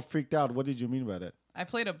that people freaked out, what did you mean by that? I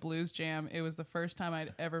played a blues jam. It was the first time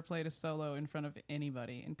I'd ever played a solo in front of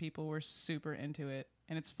anybody, and people were super into it.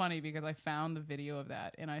 And it's funny because I found the video of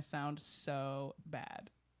that, and I sound so bad.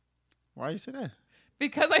 Why you say that?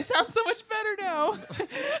 Because I sound so much better now.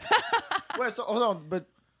 Wait, so hold on, but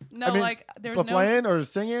No, I mean, like there's but no. playing or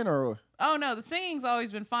singing or Oh no, the singing's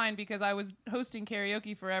always been fine because I was hosting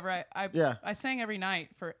karaoke forever. I sang every night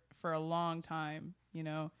for a long time, you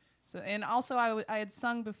know. So and also I had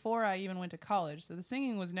sung before I even went to college. So the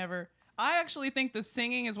singing was never. I actually think the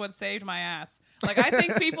singing is what saved my ass. Like I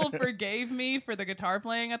think people forgave me for the guitar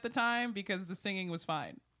playing at the time because the singing was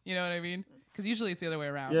fine. You know what I mean? Because usually it's the other way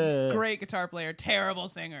around. Yeah. Great guitar player, terrible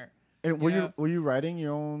singer. and Yeah. were you writing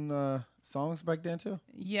your own songs back then too?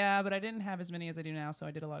 Yeah, but I didn't have as many as I do now, so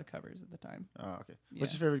I did a lot of covers at the time. Oh, okay. Yeah.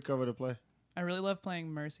 What's your favorite cover to play? I really love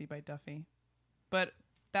playing Mercy by Duffy. But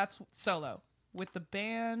that's solo. With the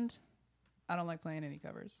band, I don't like playing any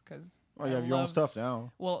covers because Oh, you have your own stuff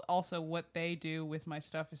now. Well, also what they do with my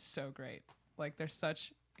stuff is so great. Like they're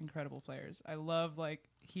such incredible players. I love like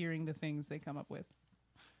hearing the things they come up with.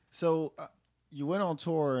 So you went on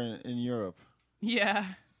tour in Europe Yeah.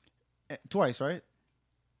 twice, right?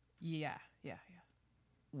 Yeah.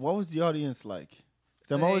 What was the audience like?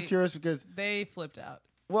 'Cause I'm always They- curious because, They flipped out.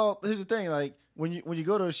 well, here's the thing: like when you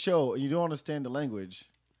go to a show and you don't understand the language,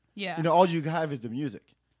 Yeah. you know, all you have is the music.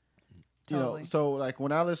 You know, Totally. so like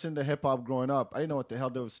when I listened to hip hop growing up, I didn't know what the hell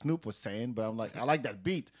the Snoop was saying, but I'm like, I like that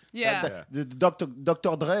beat. Yeah. The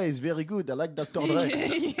Dr. Dre is very good. I like Dr. Dre.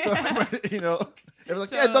 Yeah. So, you know, it was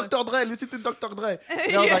like, yeah, Totally. Dr. Dre, listen to Dr. Dre.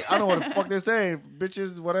 And I was like, I don't know what the fuck they're saying,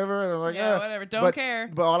 bitches, whatever. And I'm like, Yeah, whatever. Don't but, care.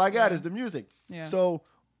 But all I got Yeah. is the music. Yeah. So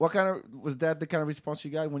what kind of was that the kind of response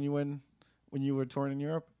you got when you were touring in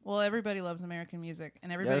Europe? Well, everybody loves American music,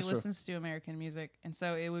 and everybody that's true. listens to American music, and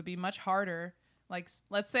so it would be much harder. Like,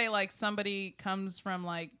 let's say, like somebody comes from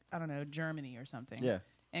like I don't know Germany or something, Yeah.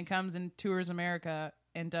 and comes and tours America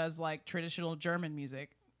and does like traditional German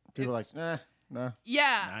music. People are like, nah.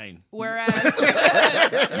 Yeah. 9. Whereas,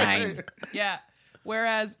 9. Yeah.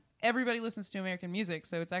 Whereas everybody listens to American music,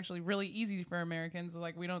 so it's actually really easy for Americans.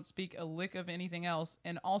 Like we don't speak a lick of anything else,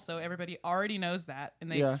 and also everybody already knows that,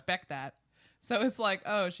 and they Yeah. expect that. So it's like,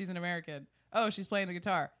 oh, she's an American. Oh, she's playing the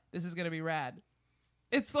guitar. This is gonna be rad.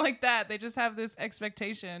 It's like that. They just have this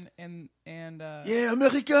expectation, and Yeah,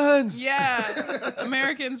 Americans. yeah,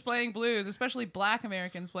 Americans playing blues, especially Black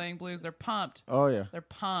Americans playing blues. They're pumped. Oh yeah. They're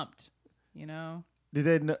pumped. You know. Did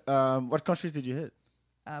they? What countries did you hit?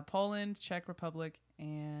 Poland, Czech Republic,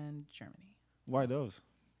 and Germany. Why those?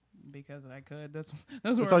 Because I could. Those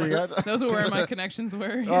That's were all you got? those were where my connections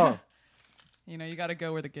were. Oh. You know, you got to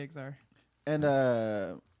go where the gigs are. And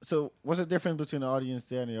so what's the difference between the audience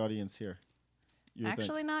there and the audience here? You would think?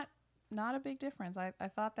 Actually, not a big difference. I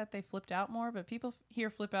thought that they flipped out more, but people here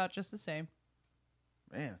flip out just the same.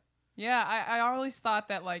 Man. Yeah, I always thought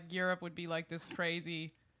that like Europe would be like this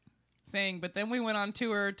crazy thing, but then we went on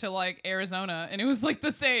tour to like Arizona and it was like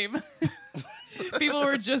the same. People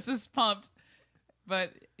were just as pumped.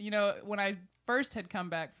 But, you know, when I first had come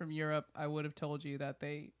back from Europe, I would have told you that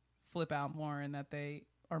they flip out more and that they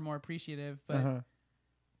are more appreciative, but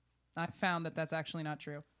I found that that's actually not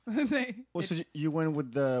true. So you went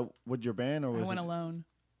with your band, or was I went it alone.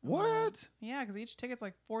 What? Yeah, because each ticket's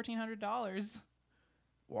like $1,400.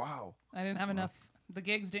 Wow. I didn't have enough. The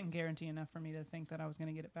gigs didn't guarantee enough for me to think that I was going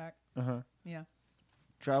to get it back. Yeah.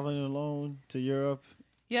 Traveling alone to Europe.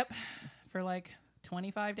 Yep. For like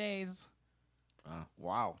 25 days.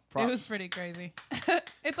 Wow. It was pretty crazy.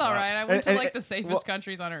 It's all right. I went to like the safest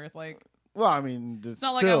countries on earth. Like, well, I mean, it's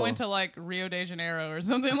not like I went to like Rio de Janeiro or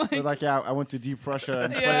something like. Yeah, I went to deep Russia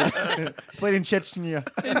and played in Chechnya.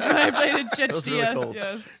 I played in Chechnya. really cool.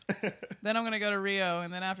 Yes. Then I'm gonna go to Rio,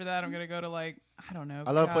 and then after that, I'm gonna go to like I don't know.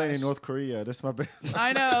 I love playing in North Korea. That's my band.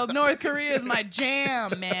 I know North Korea is my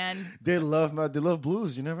jam, man. They love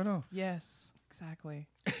blues. You never know. Yes, exactly.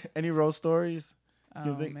 Any road stories?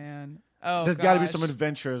 Oh man. Oh, there's got to be some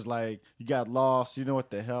adventures, like you got lost. You know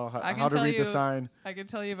what the hell? How to read the sign? I can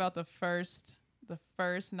tell you about the first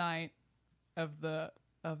night of the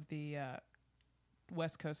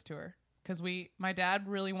West Coast tour, because my dad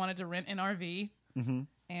really wanted to rent an RV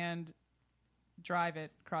and drive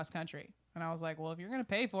it cross country, and I was like, well, if you're gonna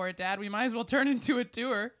pay for it, Dad, we might as well turn it into a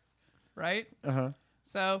tour, right?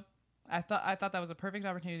 So I thought that was a perfect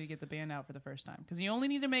opportunity to get the band out for the first time, because you only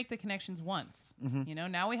need to make the connections once. You know,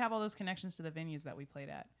 now we have all those connections to the venues that we played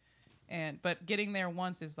at, but getting there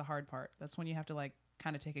once is the hard part. That's when you have to like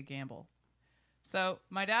kind of take a gamble. So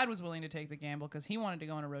my dad was willing to take the gamble because he wanted to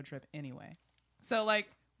go on a road trip anyway. So like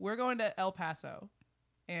we're going to El Paso,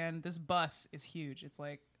 and this bus is huge. It's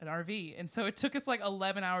like an RV, and so it took us like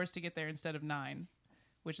 11 hours to get there instead of 9,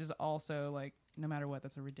 which is also like, no matter what,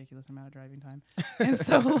 that's a ridiculous amount of driving time.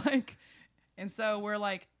 And so we're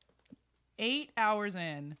like 8 hours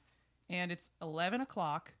in, and it's 11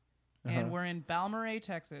 o'clock, and we're in Balmorhea,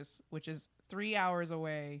 Texas, which is 3 hours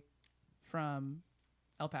away from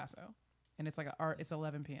El Paso, and it's like it's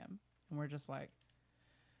 11 p.m. and we're just like,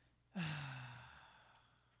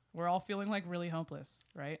 we're all feeling like really hopeless,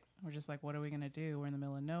 right? We're just like, what are we gonna do? We're in the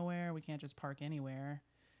middle of nowhere. We can't just park anywhere.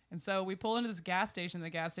 And so we pull into this gas station. The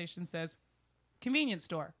gas station says, convenience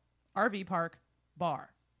store, RV park, bar.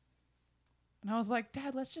 And I was like,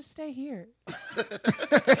 Dad, let's just stay here.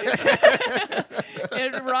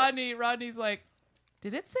 And Rodney's like,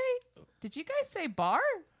 did you guys say bar?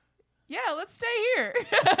 Yeah, let's stay here.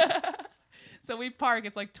 So we park.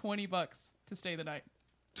 It's like $20 to stay the night.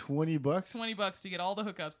 $20? $20 to get all the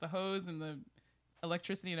hookups, the hose and the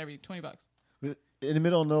electricity and everything. $20. In the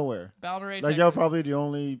middle of nowhere. Balmorhea, like Texas. y'all probably the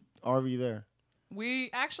only RV there.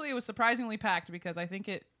 It was surprisingly packed, because I think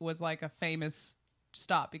it was like a famous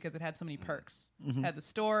stop because it had so many perks. Had the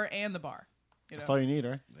store and the bar. You know? That's all you need,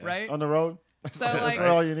 right? Yeah. Right? On the road. So that's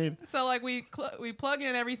all you need. So like we plug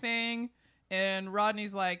in everything, and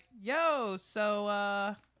Rodney's like, "Yo,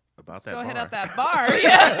 so let's go hit up that bar."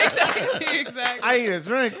 Yeah, exactly. I need a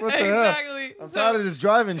drink. What the hell? Exactly. I'm tired of this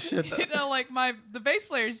driving shit. You know, like the bass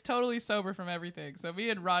player is totally sober from everything. So me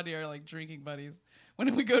and Rodney are like drinking buddies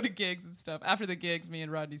when we go to gigs and stuff. After the gigs, me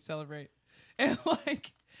and Rodney celebrate, and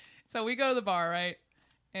like, so we go to the bar, right?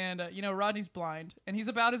 And you know, Rodney's blind, and he's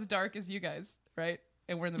about as dark as you guys, right?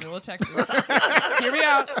 And we're in the middle of Texas. Hear me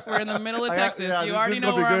out. We're in the middle of Texas. You already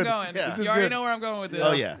know where I'm going. Yeah. You already know where I'm going with this.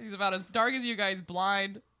 Oh, yeah. He's about as dark as you guys,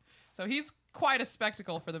 blind. So he's quite a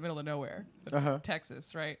spectacle for the middle of nowhere,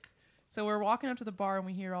 Texas, right? So we're walking up to the bar, and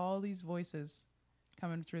we hear all these voices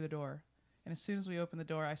coming through the door. And as soon as we open the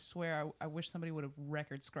door, I swear I wish somebody would have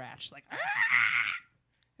record scratched, like, "Ah!"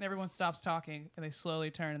 And everyone stops talking, and they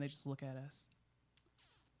slowly turn, and they just look at us.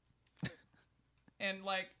 And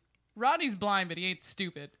like, Rodney's blind, but he ain't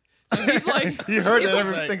stupid. So he's like, he heard that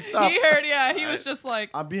everything stopped. He heard, yeah. He was just like,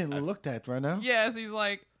 I'm being looked at right now. yes. He's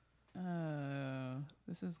like, oh,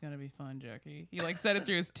 this is gonna be fun, Jackie. He like said it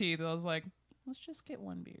through his teeth. And I was like, let's just get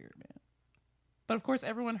one beer, man. But of course,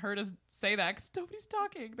 everyone heard us say that because nobody's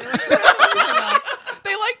talking. They like,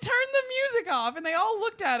 they like turned the music off, and they all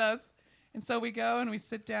looked at us. And so we go and we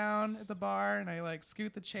sit down at the bar, and I like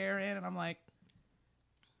scoot the chair in, and I'm like,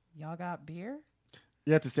 y'all got beer?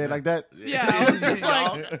 You have to say it like that? Yeah,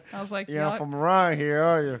 I was like, You're not y'all, from around here,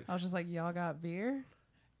 are you? I was just like, y'all got beer?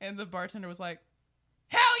 And the bartender was like,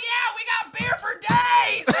 hell yeah, we got beer for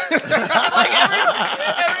days!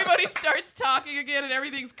 Like everybody starts talking again and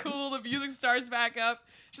everything's cool. The music starts back up.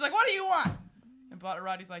 She's like, what do you want? And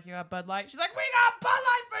Rodney's like, you got Bud Light? She's like, we got Bud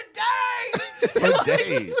Light for days! For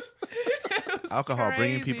days. It was Alcohol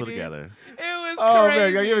bringing crazy, people dude. together. It was Oh, crazy.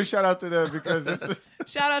 man, gotta give a shout out to them because this is...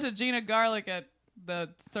 Shout out to Gina Garlic at the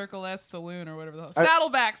Circle S Saloon or whatever the hell.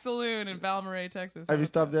 Saddleback Saloon in Balmorhea, Texas. Have you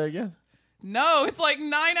stopped there again? No, it's like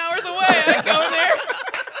 9 hours away. I go there.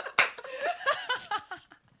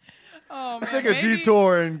 Oh, man. Let's take a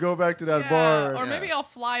detour and go back to that bar. Or maybe I'll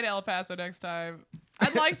fly to El Paso next time.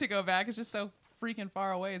 I'd like to go back. It's just so freaking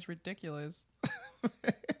far away. It's ridiculous.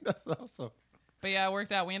 That's awesome. But yeah, it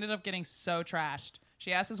worked out. We ended up getting so trashed.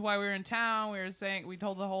 She asked us why we were in town. We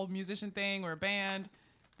told the whole musician thing. We're a band.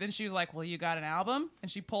 Then she was like, well, you got an album? And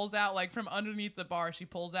she pulls out, like, from underneath the bar, she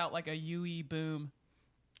pulls out, like, a UE boom.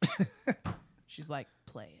 She's like,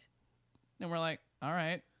 play it. And we're like, all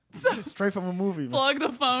right. So Straight from a movie, man. plug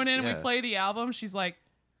the phone in and Yeah. we play the album. She's like,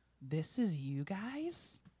 this is you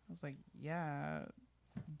guys? I was like, yeah,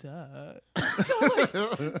 duh.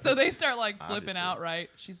 So they start, like, flipping Obviously. out, right?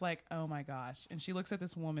 She's like, oh, my gosh. And she looks at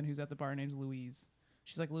this woman who's at the bar named Louise.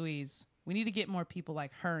 She's like, Louise, we need to get more people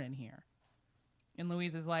like her in here. And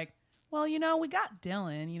Louise is like, well, you know, we got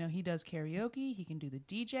Dylan. You know, he does karaoke, he can do the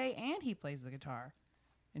DJ, and he plays the guitar.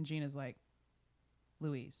 And Gina's like,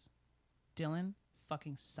 Louise, Dylan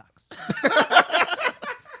fucking sucks.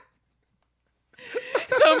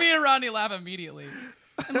 So me and Rodney laugh immediately.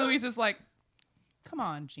 And Louise is like, come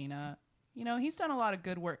on, Gina. You know, he's done a lot of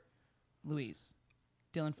good work. Louise,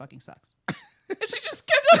 Dylan fucking sucks. And she just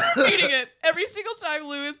kept on repeating it. Every single time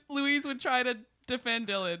Louise would try to defend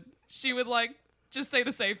Dylan, she would, like, just say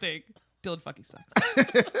the same thing. Dylan fucking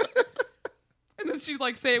sucks. And then she'd,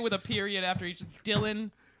 like, say it with a period after each.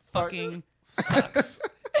 Dylan fucking sucks.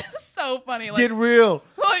 It's so funny. Like, Get real.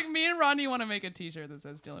 like, me and Rodney want to make a t-shirt that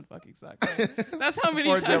says Dylan fucking sucks. Like, that's how many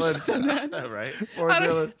Poor times she Dylan. said that. Right? Poor I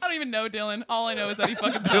Dylan. don't even know Dylan. All I know is that he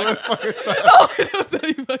fucking sucks. Dylan fucking sucks. All I know is that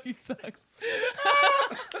he fucking sucks.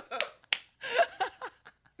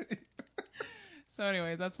 So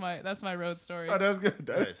anyways, that's my road story. Oh, that was good.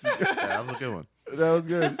 Nice. Yeah, that was a good one. That was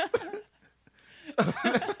good.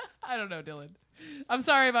 I don't know, Dylan. I'm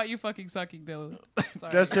sorry about you fucking sucking, Dylan.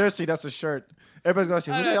 Sorry. That's seriously, that's a shirt. Everybody's gonna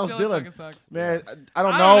say, I who the know, hell's Dylan Dylan? fucking sucks. Man, I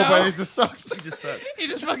don't I know, don't but know. it just sucks. He just sucked. He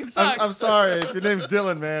just fucking sucks. I'm sorry if your name's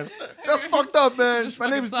Dylan, man. That's fucked up, man. just My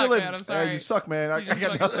fucking name's suck, Dylan. man. I'm sorry. You suck, man. I You just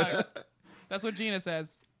got fucking nothing. suck. That's what Gina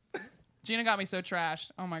says. Gina got me so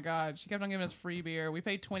trashed. Oh my god. She kept on giving us free beer. We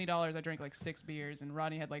paid $20. I drank like 6 beers, and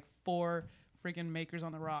Rodney had like 4 freaking Makers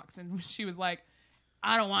on the Rocks. And she was like,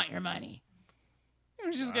 I don't want your money.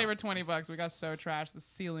 And we just gave her $20. We got so trashed. The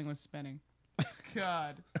ceiling was spinning.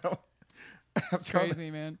 God. It's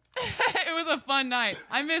crazy, man. It was a fun night.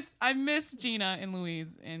 I miss Gina and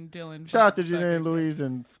Louise and Dylan. Shout out to Gina Suckers. and Louise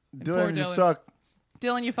and poor Dylan. You Dylan. suck.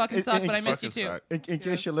 Dylan, you fucking It- suck, it- but I miss you Fucking too. suck. In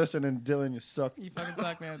case you're listening, Dylan, you suck. You fucking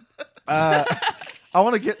suck, man. I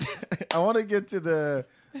want to get to the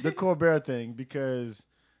Colbert thing because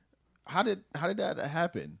how did that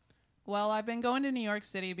happen? Well, I've been going to New York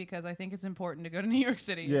City because I think it's important to go to New York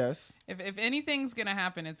City. Yes. If anything's gonna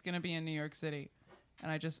happen, it's gonna be in New York City,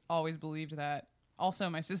 and I just always believed that. Also,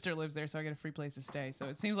 my sister lives there, so I get a free place to stay. So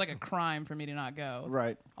it seems like a crime for me to not go.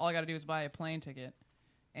 Right. All I got to do is buy a plane ticket,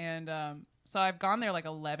 and so I've gone there like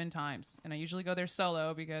 11 times, and I usually go there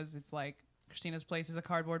solo because it's like Christina's place is a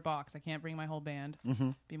cardboard box. I can't bring my whole band;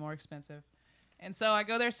 be more expensive. And so I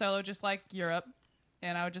go there solo, just like Europe,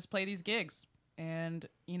 and I would just play these gigs. And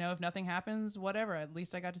you know, if nothing happens, whatever. At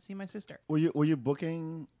least I got to see my sister. Were you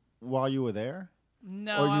booking while you were there?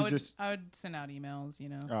 No, Or you I would just- I would send out emails, you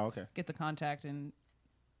know, Oh, okay. get the contact and,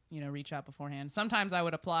 you know, reach out beforehand. Sometimes I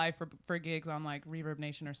would apply for gigs on like Reverb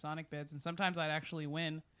Nation or Sonic Bids, and sometimes I'd actually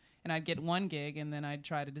win, and I'd get one gig, and then I'd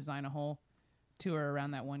try to design a whole tour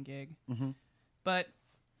around that one gig. Mhm. But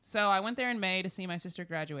so I went there in May to see my sister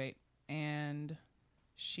graduate, and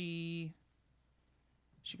she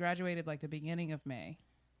graduated like the beginning of May,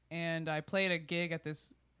 and I played a gig at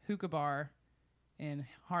this hookah bar in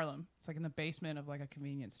Harlem. It's like in the basement of like a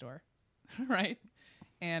convenience store, right?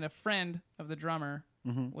 And a friend of the drummer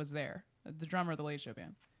was there, the drummer of the Late Show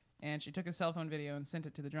Band. And she took a cell phone video and sent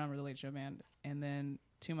it to the drummer of the Late Show Band. And then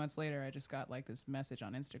 2 months later, I just got like this message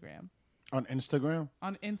on Instagram. On Instagram?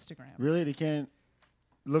 On Instagram. Really? They can't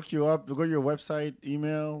look you up, go to your website,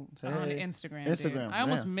 email? Say, On hey. Instagram. Instagram, Dude. I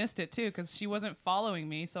almost man. missed it too because she wasn't following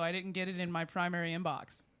me, so I didn't get it in my primary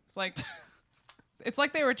inbox. It's like, It's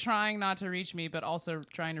like they were trying not to reach me, but also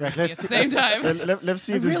trying to Yeah, reach me at the same time. Let's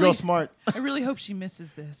see if this girl's smart. I really hope she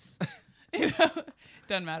misses this. You know,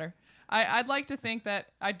 doesn't matter. I'd like to think that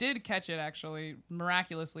I did catch it. Actually,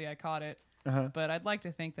 miraculously, I caught it. But I'd like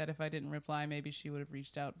to think that if I didn't reply, maybe she would have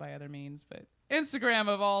reached out by other means. But Instagram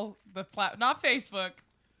of all the not Facebook.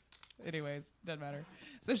 Anyways, doesn't matter.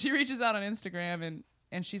 So she reaches out on Instagram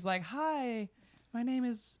and she's like, "Hi, my name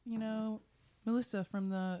is Melissa from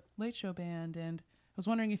the Late Show Band, and I was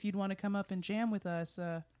wondering if you'd want to come up and jam with us.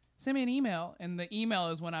 Send me an email." And the email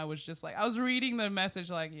is when I was just like, I was reading the message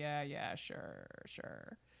like, yeah, sure.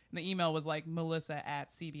 And the email was like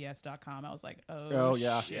melissa@cbs.com. I was like, oh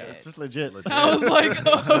yeah. shit. Yeah, it's just legit. I was like,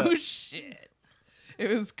 oh shit. It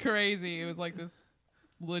was crazy. It was like this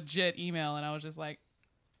legit email, and I was just like,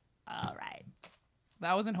 all right.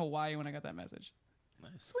 That was in Hawaii when I got that message.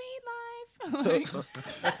 Nice. Sweet life.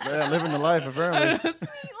 Yeah, living the life apparently. Sweet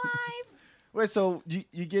life. Wait, so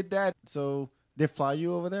you get that? So they fly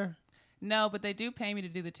you over there? No, but they do pay me to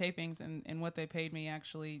do the tapings, and what they paid me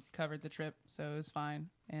actually covered the trip, so it was fine.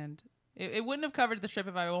 And it wouldn't have covered the trip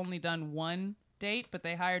if I only done one date, but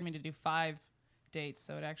they hired me to do 5 dates,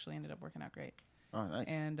 so it actually ended up working out great. Oh, nice.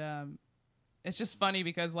 And it's just funny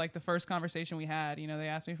because, like, the first conversation we had, they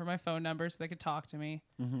asked me for my phone number so they could talk to me.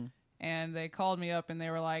 Mm-hmm. And they called me up and they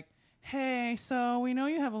were like, "Hey, so we know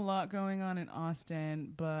you have a lot going on in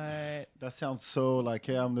Austin, but That sounds so like,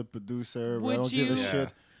 hey, I'm the producer. But I Would don't give a you- shit.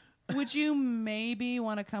 would you maybe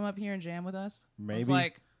want to come up here and jam with us?" I was Maybe.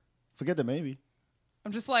 like, Forget the maybe.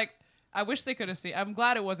 I'm just like, I wish they could have seen. I'm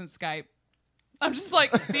glad it wasn't Skype. I'm just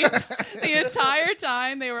like, the entire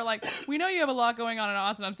time they were like, "We know you have a lot going on in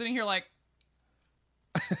Austin." I'm sitting here like,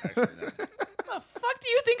 Actually, no. the fuck do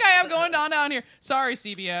you think I have going on down here? Sorry,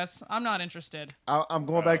 CBS. I'm not interested. I'm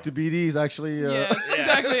going back to BD's actually. Yes,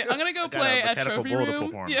 exactly. I'm going to go Got a play at mechanical Trophy bull to Room.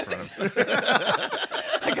 perform in Yes, front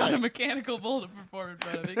of. I got a mechanical bull to perform in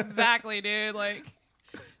front of. Exactly, dude. Like,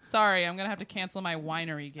 sorry, I'm going to have to cancel my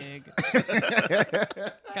winery gig.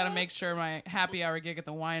 Got to make sure my happy hour gig at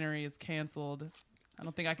the winery is canceled. I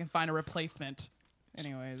don't think I can find a replacement.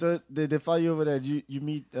 Anyways. So they fly you over there. You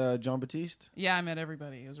meet John Batiste? Yeah, I met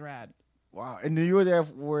everybody. It was rad. Wow. And you were there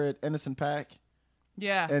with Anderson .Paak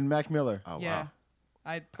Yeah. and Mac Miller. Oh yeah.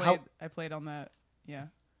 wow. I played on that. Yeah.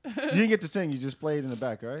 You didn't get to sing. You just played in the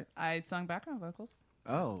back, right? I sung background vocals.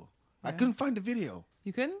 Oh. I Yeah. couldn't find the video.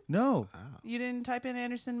 You couldn't? No. You didn't type in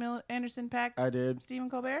Anderson .Paak, I did. Stephen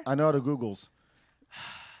Colbert? I know how to Googles.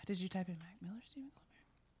 Did you type in Mac Miller, Stephen Colbert?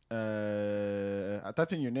 I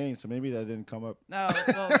typed in your name, so maybe that didn't come up. No,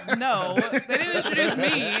 well, no. They didn't introduce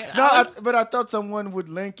me. No, but I thought someone would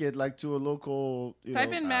link it like to a local.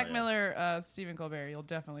 Type in Mac yeah. Miller, Stephen Colbert. You'll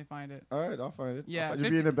definitely find it. All right, I'll find it. Yeah, You'll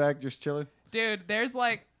be in the back just chilling. Dude, there's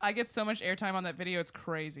like, I get so much airtime on that video. It's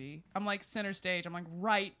crazy. I'm like center stage. I'm like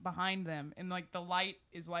right behind them. And like the light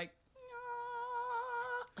is like,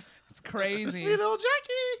 it's crazy. Sweet little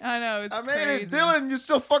Jackie. I know. It's I made crazy. it. Dylan, you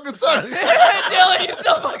still fucking suck. Dylan, you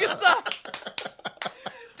still fucking suck.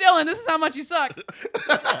 Dylan, this is how much you suck.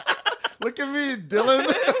 Look at me, Dylan.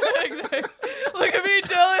 Look at me,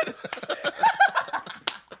 Dylan.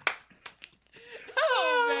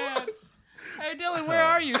 Oh, man. Hey, Dylan, where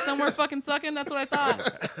are you? Somewhere fucking sucking? That's what I thought.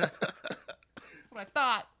 That's what I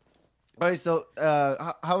thought. All right, so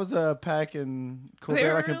how was Pack and They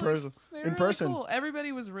were Colbert like in really- person? they were In really person. cool.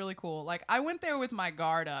 Everybody was really cool. Like, I went there with my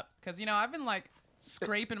guard up because, I've been like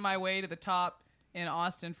scraping my way to the top in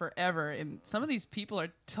Austin forever. And some of these people are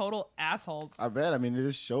total assholes. I bet. I mean, it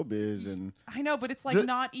is showbiz, and I know, but it's like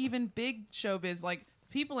not even big showbiz. Like,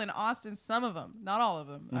 people in Austin, some of them, not all of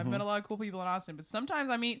them. I've met a lot of cool people in Austin, but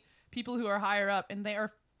sometimes I meet people who are higher up and they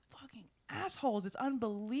are fucking assholes. It's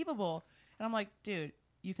unbelievable. And I'm like, dude,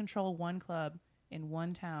 you control one club in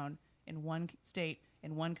one town, in one state,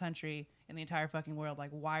 in one country, in the entire fucking world.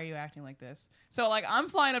 Like, why are you acting like this? So, like, I'm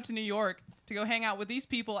flying up to New York to go hang out with these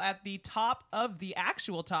people at the top of the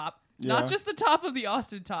actual top. Yeah. Not just the top of the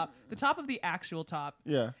Austin top, the top of the actual top.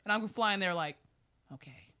 yeah. And I'm flying there like,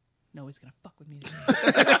 okay, nobody's going to fuck with me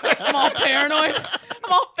today. I'm all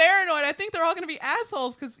paranoid. I think they're all going to be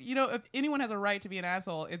assholes because, if anyone has a right to be an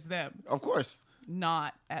asshole, it's them. Of course.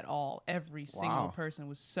 Not at all. Every single person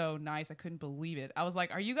was so nice. I couldn't believe it. I was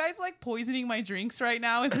like, are you guys like poisoning my drinks right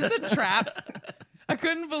now? Is this a trap? I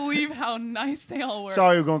couldn't believe how nice they all were.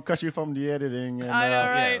 Sorry, we're gonna cut you from the editing. And, I know,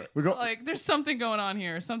 right? we go- Like, there's something going on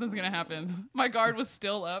here. Something's going to happen. My guard was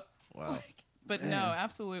still up. Wow. But no,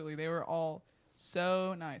 absolutely. They were all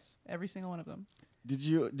so nice. Every single one of them. Did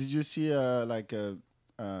you see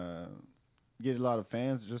get a lot of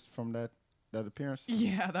fans just from that appearance?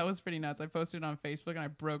 Yeah, that was pretty nuts. I posted it on Facebook and I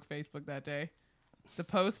broke Facebook that day. The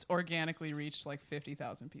post organically reached like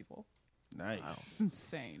 50,000 people. Nice. It's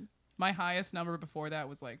insane. My highest number before that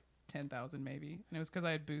was like 10,000 maybe, and it was because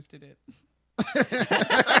I had boosted it.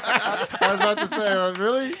 I was about to say,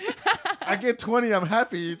 really? I get 20, I'm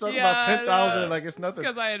happy. You talk about 10,000 like it's nothing.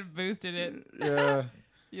 Because I had boosted it. Yeah.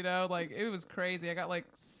 You know, like it was crazy. I got like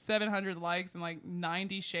 700 likes and like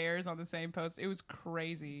 90 shares on the same post. It was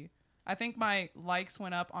crazy. I think my likes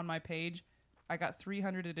went up on my page. I got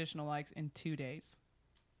 300 additional likes in 2 days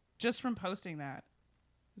just from posting that.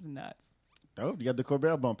 It was nuts. Oh, you got the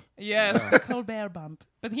Colbert bump. Yes, Colbert bump.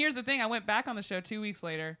 But here's the thing. I went back on the show 2 weeks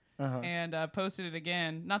later and posted it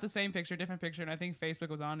again. Not the same picture, different picture. And I think Facebook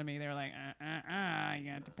was on to me. They were like,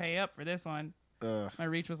 you have to pay up for this one. My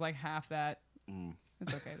reach was like half that.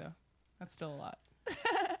 It's okay, though. That's still a lot.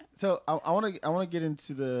 So I want to get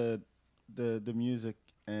into the music,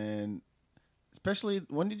 and especially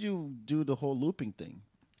when did you do the whole looping thing?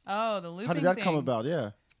 Oh, the looping thing. How did that come about?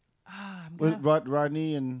 Yeah. With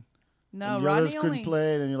Rodney and the Rodney others couldn't only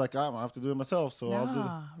play it, and you're like, I'm gonna have to do it myself. So I'll do it.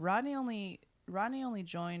 Rodney only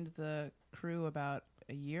joined the crew about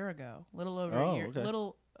a year ago, little over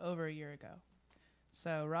a year ago.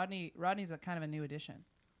 So Rodney's a kind of a new addition.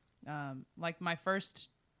 Like my first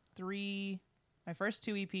two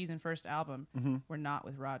EPs and first album were not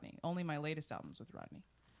with Rodney. Only my latest album's with Rodney.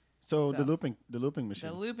 So the looping machine.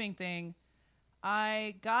 The looping thing,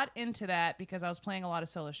 I got into that because I was playing a lot of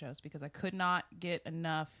solo shows because I could not get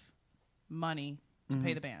enough money to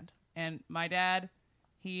pay the band. And my dad,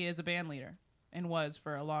 he is a band leader and was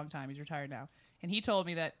for a long time. He's retired now. And he told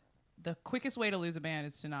me that the quickest way to lose a band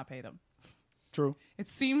is to not pay them. True. It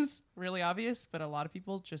seems really obvious, but a lot of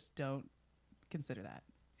people just don't consider that.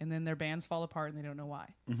 And then their bands fall apart and they don't know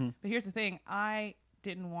why. But here's the thing. I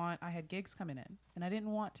had gigs coming in and I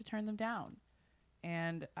didn't want to turn them down.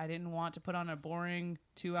 And I didn't want to put on a boring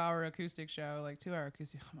 2-hour acoustic show, like 2-hour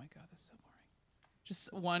acoustic. Oh my God, that's so boring.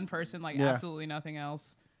 Just one person, like absolutely nothing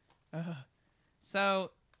else. Ugh.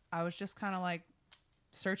 So I was just kind of like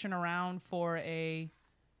searching around for a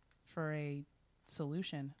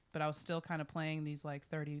solution, but I was still kind of playing these like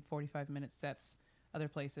 30, 45-minute sets other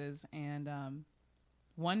places. And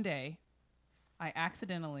one day I have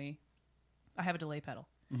a delay pedal,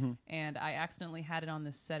 and I accidentally had it on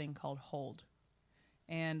this setting called hold.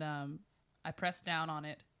 And I pressed down on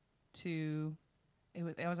it I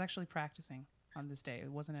was actually practicing on this day.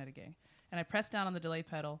 It wasn't at a gig. And I pressed down on the delay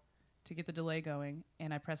pedal to get the delay going,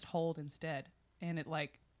 and I pressed hold instead. And it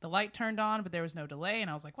the light turned on, but there was no delay, and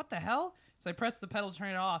I was like, what the hell? So I pressed the pedal to turn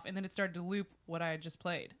it off, and then it started to loop what I had just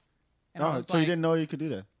played. And I was so you didn't know you could do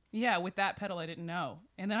that? Yeah, with that pedal, I didn't know.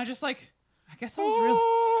 And then I just I guess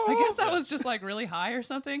I was just like really high or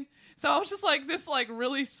something. So I was just like this like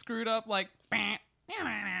really screwed up because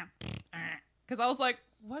I was like,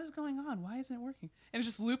 what is going on? Why isn't it working? And it's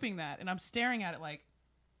just looping that, and I'm staring at it like,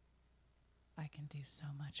 I can do so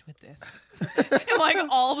much with this. And like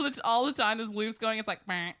all the time this loop's going, it's like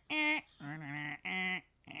like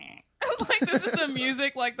this is the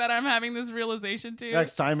music like that I'm having this realization to. Like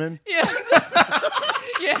Simon. Yeah.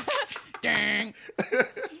 Yeah. Dang.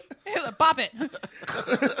 Bop it.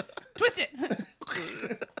 Twist it.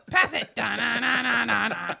 Pass it.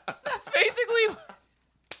 Da-na-na-na-na-na. That's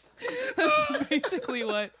basically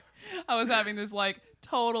what I was having this like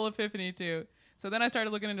total epiphany to. So then I started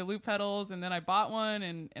looking into loop pedals, and then I bought one,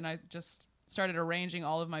 and I just started arranging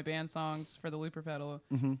all of my band songs for the looper pedal.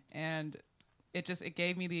 And it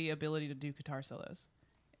gave me the ability to do guitar solos,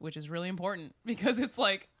 which is really important because it's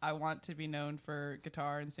like I want to be known for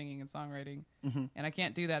guitar and singing and songwriting. And I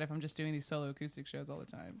can't do that if I'm just doing these solo acoustic shows all the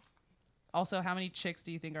time. Also, how many chicks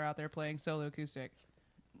do you think are out there playing solo acoustic?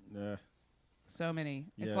 Yeah. So many.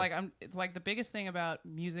 Yeah. It's like the biggest thing about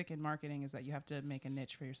music and marketing is that you have to make a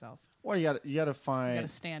niche for yourself. Well, you gotta find. You gotta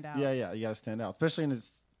stand out. Yeah, you gotta stand out, especially in a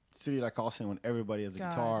city like Austin when everybody has a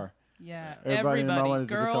guitar. Yeah, Everybody in Mama has a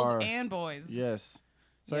girls guitar. and boys. Yes.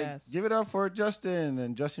 So Yes. give it up for Justin,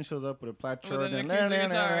 and Justin shows up with a plaid shirt With an and acoustic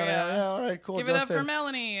guitar, yeah. all right, cool. Give Justin. it up for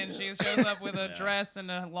Melanie, and she shows up with a dress and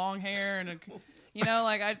a long hair and I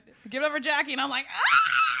give it up for Jackie, and I'm like,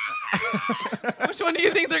 ah! Which one do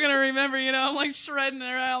you think they're gonna remember? I'm like shredding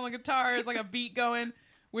around on the guitar. It's like a beat going.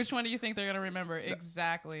 Which one do you think they're gonna remember?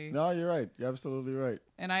 Exactly. No, you're right. You're absolutely right.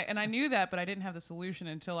 And I knew that, but I didn't have the solution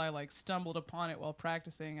until I like stumbled upon it while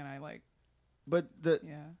practicing, and I like. But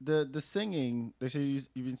the singing, they say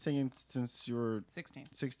you've been singing since you were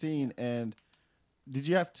 16, and did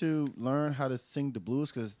you have to learn how to sing the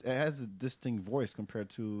blues because it has a distinct voice compared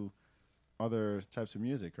to other types of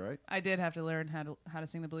music, right? I did have to learn how to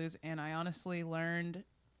sing the blues, and I honestly learned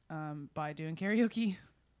by doing karaoke.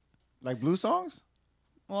 Like blues songs?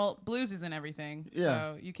 Well, blues is in everything, Yeah.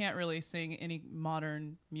 so you can't really sing any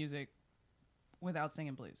modern music without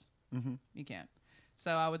singing blues. Mm-hmm. You can't.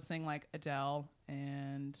 So I would sing like Adele,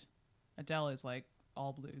 and Adele is like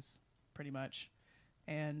all blues, pretty much,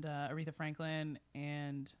 and Aretha Franklin,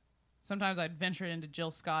 and sometimes I'd venture into Jill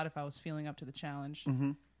Scott if I was feeling up to the challenge.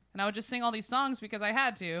 Mm-hmm. And I would just sing all these songs because I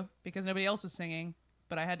had to, because nobody else was singing,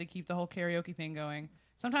 but I had to keep the whole karaoke thing going.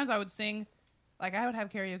 Sometimes I would sing, like I would have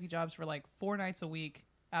karaoke jobs for like 4 nights a week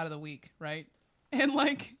out of the week, right? And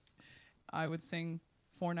like I would sing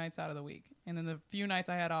 4 nights out of the week. And then the few nights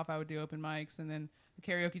I had off, I would do open mics, and then the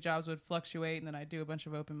karaoke jobs would fluctuate, and then I'd do a bunch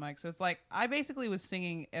of open mics. So it's like I basically was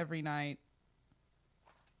singing every night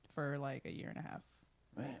for like a year and a half.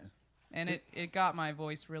 Man. And it got my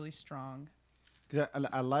voice really strong. 'Cause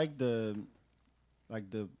I like the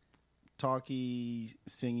talky,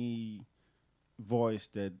 singy voice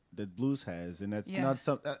that blues has, and that's Yeah. not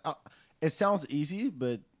some. It sounds easy,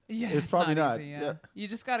 but Yeah, it's probably not. easy, yeah. You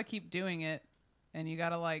just got to keep doing it, and you got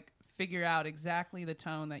to like figure out exactly the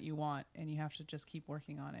tone that you want, and you have to just keep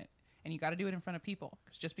working on it. And you got to do it in front of people,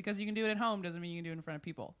 because just because you can do it at home doesn't mean you can do it in front of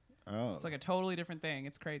people. Oh, It's like a totally different thing.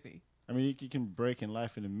 It's crazy. I mean, you can break and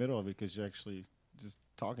laugh in the middle of it because you're actually just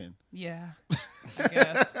talking. Yeah, I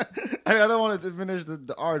guess. I don't want to diminish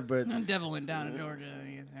the art, but The devil went down to Georgia.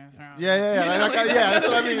 yeah. That's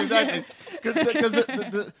what I mean exactly.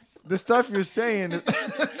 Because the stuff you're saying is.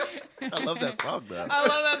 I love that song, though. I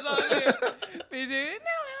love that song too.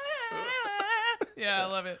 Yeah, I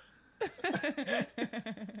love it.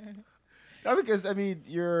 No, because I mean,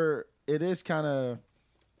 it is kind of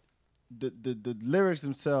the lyrics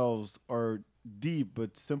themselves are deep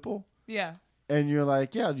but simple, Yeah, and you're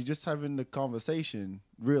like, yeah, you're just having the conversation,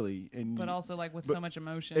 really, and but also like with but- so much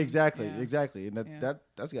emotion. exactly, Yeah, and Yeah.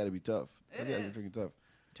 that's got to be tough. That's It got to is. be freaking tough.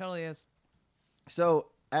 Totally is.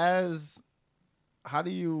 So, how do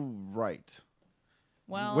you write?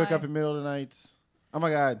 Well, Wake up in the middle of the night. Oh my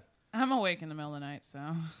God. I'm awake in the middle of the night, so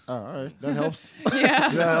Oh, all right, that helps. yeah,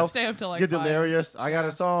 That I'll helps. stay up till like Get 5. delirious. I got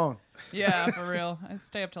a song. Yeah, for real. I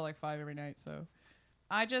stay up till like 5 every night, so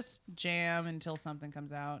I just jam until something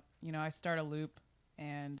comes out. You know, I start a loop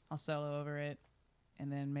and I'll solo over it, and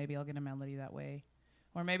then maybe I'll get a melody that way.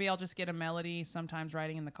 Or maybe I'll just get a melody sometimes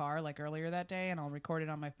riding in the car like earlier that day, and I'll record it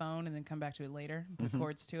on my phone and then come back to it later and put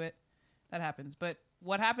chords to it. That happens. But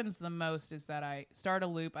what happens the most is that I start a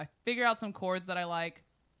loop, I figure out some chords that I like,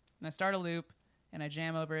 and I start a loop, and I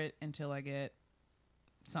jam over it until I get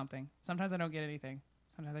something. Sometimes I don't get anything.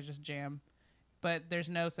 Sometimes I just jam. But there's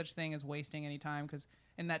no such thing as wasting any time, because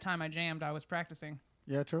in that time I jammed, I was practicing.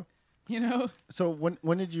 Yeah, true. You know? So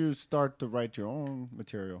when did you start to write your own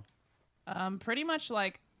material? Pretty much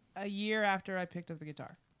like a year after I picked up the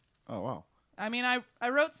guitar. Oh wow. I mean, I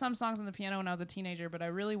wrote some songs on the piano when I was a teenager, but I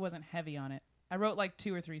really wasn't heavy on it. I wrote like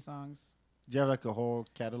 2 or 3 songs. Do you have like a whole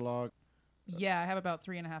catalog? Yeah, I have about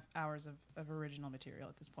 3.5 hours of original material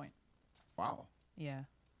at this point. Wow. Yeah.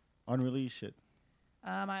 Unreleased shit.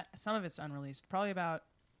 Some of it's unreleased. Probably about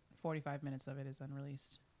 45 minutes of it is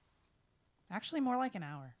unreleased. Actually, more like an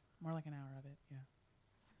hour. More like an hour of it, yeah.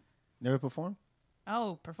 Never performed?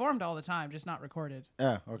 Oh, performed all the time, just not recorded.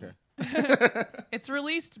 Yeah, okay. It's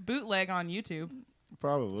released bootleg on YouTube.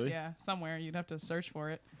 Probably. Yeah, somewhere. You'd have to search for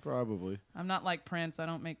it. Probably. I'm not like Prince. I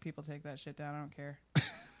don't make people take that shit down. I don't care.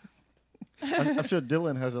 I'm sure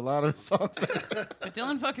Dylan has a lot of songs. But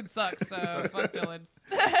Dylan fucking sucks, so fuck Dylan.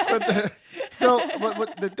 So,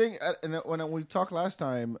 but the thing, and when we talked last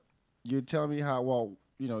time, you tell me how, well,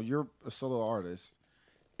 you know, you're a solo artist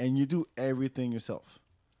and you do everything yourself.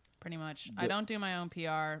 Pretty much. I don't do my own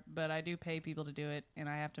PR, but I do pay people to do it, and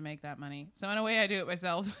I have to make that money. So in a way, I do it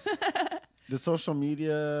myself. The social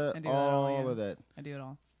media, I do all that all, yeah. of that. I do it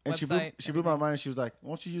all. And Website, she blew my mind. She was like, why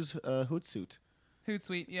don't you use Hootsuite?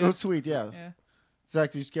 Hootsuite, yeah. Hootsuite, yeah. Yeah. It's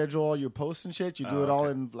like you schedule all your posts and shit. You do it all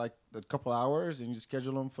okay. in like a couple hours, and you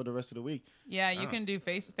schedule them for the rest of the week. Yeah, you can do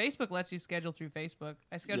Facebook lets you schedule through Facebook.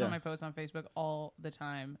 I schedule Yeah. my posts on Facebook all the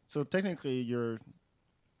time. So technically, you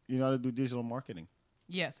know how to do digital marketing.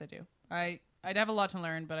 Yes, I do. I'd have a lot to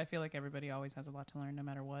learn, but I feel like everybody always has a lot to learn no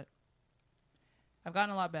matter what. I've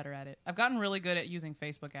gotten a lot better at it. I've gotten really good at using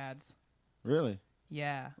Facebook ads. Really?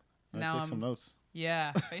 Yeah. I take some notes.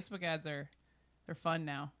 Yeah, Facebook ads they're fun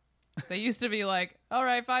now. They used to be like, all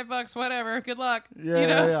right, $5, whatever, good luck. Yeah, you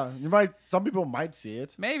know? yeah. Some people might see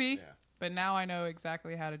it. Maybe. But now I know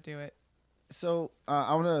exactly how to do it. So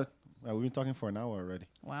I wanna. Well, we've been talking for an hour already.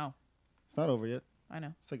 Wow. It's not over yet. I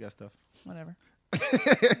know. Still got stuff. Whatever.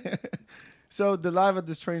 So the live at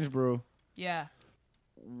the Strange Brew. Yeah.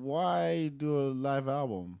 Why do a live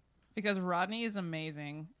album? because Rodney is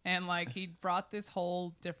amazing, and like he brought this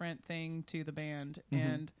whole different thing to the band,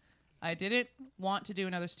 and I didn't want to do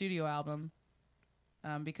another studio album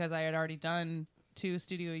because I had already done 2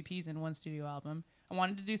 studio EPs and 1 studio album. I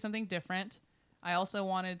wanted to do something different. I also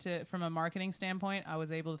wanted to, from a marketing standpoint, I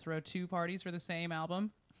was able to throw 2 parties for the same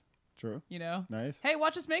album. True. You know? Nice. Hey,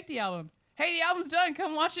 watch us make the album. Hey, the album's done.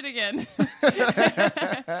 Come watch it again.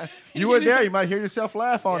 You were there. You might hear yourself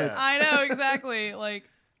laugh on it. Yeah. I know, exactly. Like,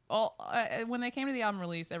 when they came to the album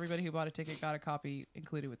release, everybody who bought a ticket got a copy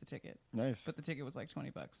included with the ticket. Nice. But the ticket was like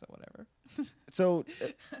 $20, so whatever. So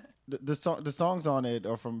the songs on it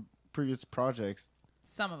are from previous projects.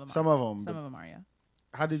 Some of them Some are. of them. Some of them are, yeah.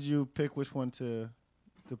 How did you pick which one to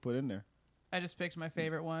put in there? I just picked my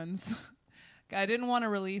favorite ones. I didn't want to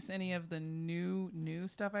release any of the new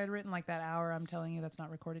stuff I had written, like that hour I'm telling you that's not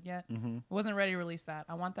recorded yet. I wasn't ready to release that.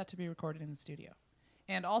 I want that to be recorded in the studio.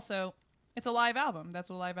 And also, it's a live album. That's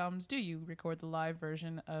what live albums do. You record the live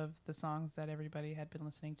version of the songs that everybody had been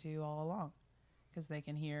listening to all along, because they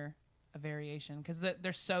can hear a variation. Because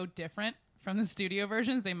they're so different from the studio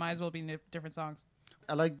versions, they might as well be different songs.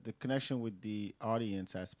 I like the connection with the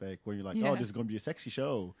audience aspect where you're like, Yeah. oh, this is going to be a sexy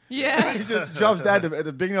show. Yeah. He just drops that at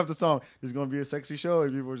the beginning of the song. This is going to be a sexy show.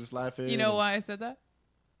 And people were just laughing. You know why I said that?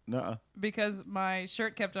 Nuh-uh. Because my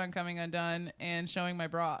shirt kept on coming undone and showing my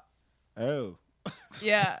bra. Oh.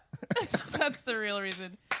 Yeah. That's the real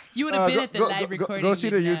reason. You would have been at the live recording. Go see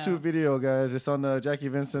the you'd know. YouTube video, guys. It's on Jackie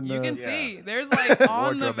Venson. You can Yeah. see. There's like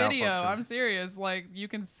on the Wardrobe video. malfunction. I'm serious. Like you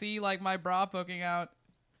can see like my bra poking out.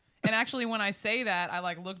 And actually when I say that, I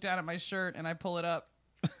like look down at my shirt and I pull it up.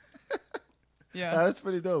 Yeah. That's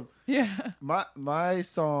pretty dope. Yeah. My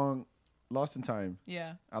song, Lost in Time.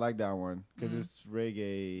 Yeah. I like that one because it's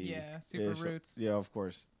reggae. Yeah, super roots. Yeah, of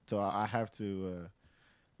course. So I have to.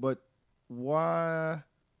 But why?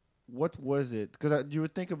 What was it? Because you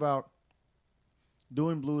would think about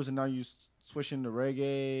doing blues and now you switching to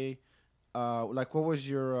reggae. Like, what was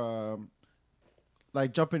your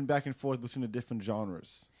like jumping back and forth between the different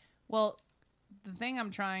genres? Well, the thing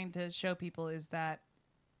I'm trying to show people is that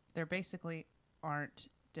there basically aren't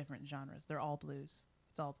different genres. They're all blues.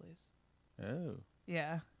 It's all blues. Oh.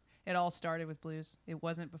 Yeah. It all started with blues. It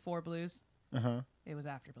wasn't before blues. Uh-huh. It was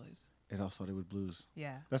after blues. It all started with blues.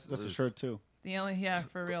 Yeah. That's a Blues. shirt too.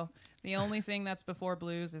 For real. The only thing that's before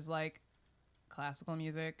blues is like classical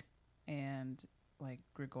music and like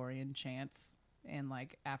Gregorian chants and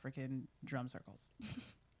like African drum circles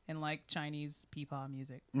and like Chinese peepaw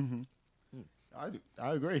music. Mm-hmm.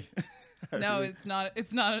 I agree. No, it's not.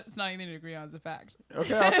 It's not anything to agree on. It's a fact.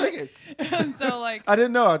 Okay, I'll take it. And so like, I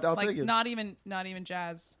didn't know. I'll like take it. not even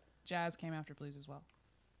jazz. Jazz came after blues as well.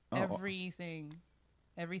 Oh.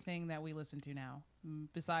 Everything that we listen to now,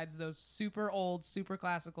 besides those super old, super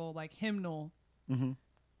classical, like hymnal, Mm-hmm.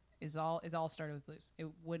 is all started with blues. It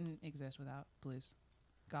wouldn't exist without blues,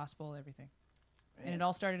 gospel, everything, and it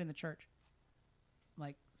all started in the church,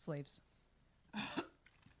 like slaves.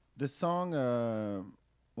 The song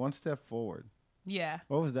One Step Forward. Yeah,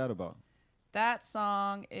 What was that about? that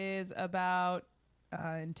song is about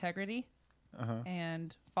integrity Uh-huh.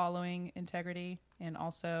 and following integrity, and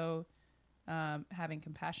also having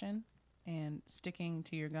compassion and sticking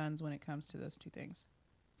to your guns when it comes to those 2 things.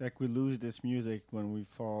 Like we lose this music when we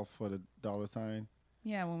fall for the dollar sign.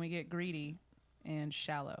 Yeah, when we get greedy and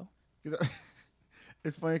shallow.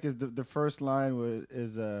 It's funny because the first line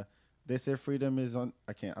is they say freedom is on.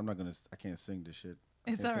 I can't sing this shit.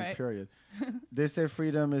 I It's can't all sing, right. Period. They say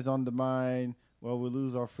freedom is on the mind. Well, we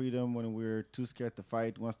lose our freedom when we're too scared to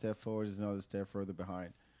fight. One step forward is another step further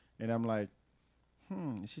behind. And I'm like,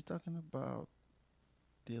 is she talking about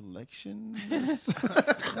the election?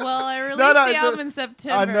 Well, I released No, the it's album a- in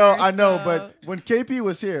September. I know, so- but when KP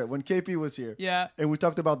was here, Yeah, and we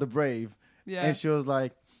talked about the Brave, yeah. and she was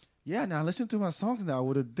like, "Yeah, now listen to my songs now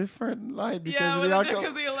with a different light because of the because alcohol."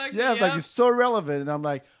 of the election. Yeah, Yeah, like it's so relevant, and I'm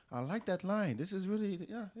like, I like that line. This is really,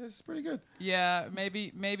 it's pretty good. yeah.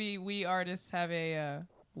 Maybe we artists have a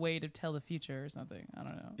way to tell the future or something. I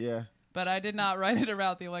don't know. Yeah. But I did not write it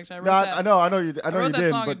about the election. I wrote No, that. I know you, I know wrote you that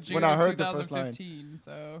didn't. song in But June when I of heard the first line, 2015.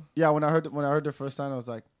 So yeah, when I heard the first line, I was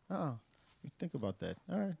like, oh, think about that.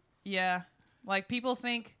 All right. yeah, like people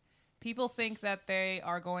think that they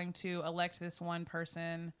are going to elect this one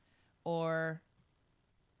person, or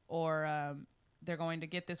they're going to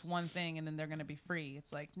get this one thing and then they're going to be free.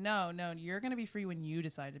 It's like no, you're going to be free when you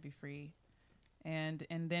decide to be free, and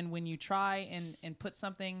then when you try and put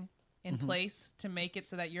something in place to make it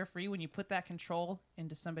so that you're free, when you put that control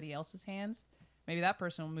into somebody else's hands, maybe that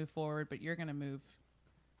person will move forward, but you're going to move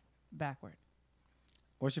backward.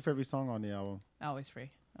 What's your favorite song on the album? Always free.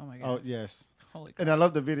 Oh my Oh god. yes. Holy crap. And I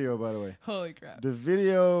love the video, by the way. Holy crap. The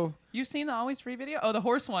video. You've seen the Always Free video? Oh, the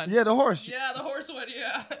horse one. Yeah, the horse. Yeah, the horse one,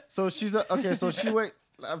 yeah. So she's okay. So she wait.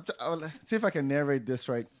 I'll see if I can narrate this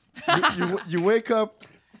right. You wake up.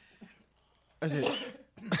 Is it?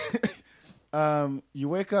 You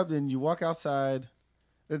wake up, then you walk outside.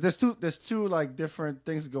 There's two like different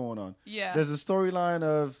things going on. Yeah. There's a storyline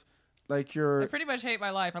of like I pretty much hate my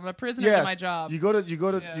life. I'm a prisoner to my job. You go to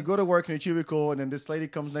Yes. you go to work in a cubicle, and then this lady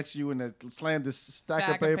comes next to you and slams this stack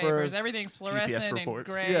of papers. Everything's fluorescent and reports.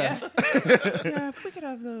 gray. Yeah. Yeah, if we could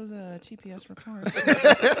have those TPS reports.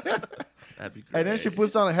 That'd be great. And then she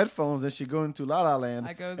puts on her headphones and she goes into La La Land.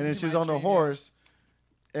 I goes and then into she's my on the dream, horse,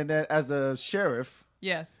 and then as a sheriff,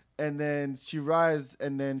 Yes. and then she rides,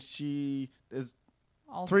 and then she is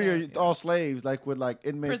All three say, are yeah. all slaves, like with like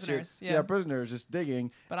inmates, Prisoners, yeah, yeah. prisoners, just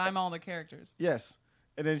digging. But I'm all the characters. Yes,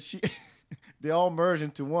 and then she, they all merge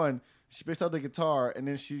into one. She picks up the guitar, and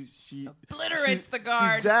then she Obliterates the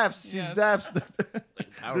guard. She zaps Yes. the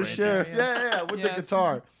Power the Ranger. sheriff. Yeah. Yeah, with the Yes.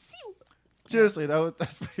 guitar. Seriously,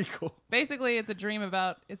 that's pretty cool. Basically, it's a dream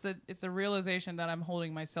about it's a realization that I'm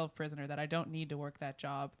holding myself prisoner, that I don't need to work that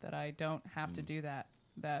job, that I don't have to do that.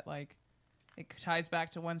 That like it ties back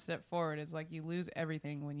to one step forward. It's like you lose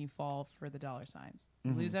everything when you fall for the dollar signs.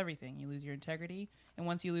 You lose everything. You lose your integrity, and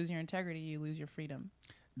once you lose your integrity, you lose your freedom.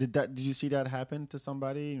 Did you see that happen to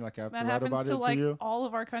somebody? Like after That write happens about to it like to you? all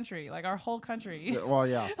of our country, like our whole country. Yeah, well,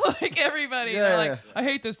 yeah. Like everybody, Yeah, they're yeah. like, I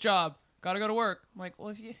hate this job. Gotta go to work. I'm like, well,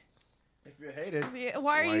 if you hate it,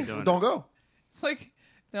 why are you? doing don't go. It's like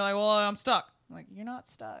they're like, well, I'm stuck. I'm like, you're not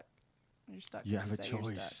stuck. You're stuck. You 'cause have a say you're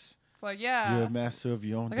stuck. choice. It's like, yeah. You're a master of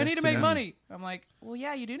your own Like, I need to make destiny. money. I'm like, well,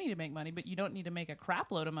 yeah, you do need to make money, but you don't need to make a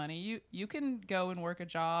crap load of money. You can go and work a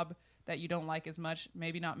job that you don't like as much,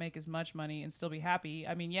 maybe not make as much money and still be happy.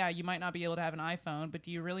 I mean, yeah, you might not be able to have an iPhone, but do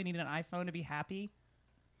you really need an iPhone to be happy?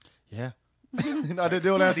 Yeah. No, they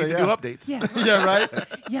don't Need answer. to do Yeah. updates. Yes. Yeah, right.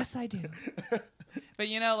 Yes, I do. But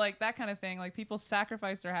you know, like that kind of thing, like people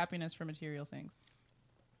sacrifice their happiness for material things.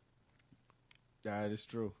 That is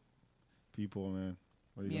true. People, man,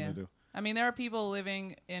 what are you Yeah. gonna do? I mean, there are people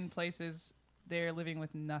living in places they're living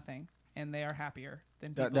with nothing, and they are happier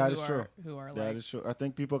than people That who is are true. who are That like, is true. I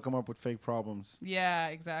think people come up with fake problems. yeah,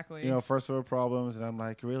 exactly. You know, first world problems, and I'm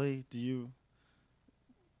like, really? Do you?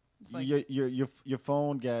 It's like, Your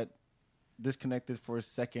phone got disconnected for a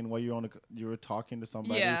second while you were talking to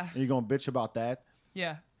somebody. Yeah. And you're gonna bitch about that?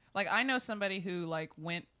 yeah, like I know somebody who like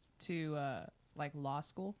went to like law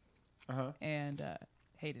school and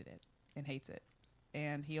hated it and hates it,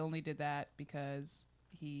 and he only did that because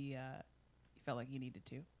he felt like he needed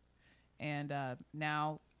to, and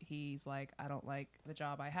now he's like, I don't like the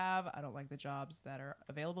job I have, I don't like the jobs that are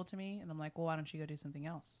available to me, and I'm like, well, why don't you go do something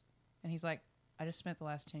else? And he's like, I just spent the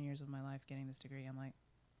last 10 years of my life getting this degree. I'm like,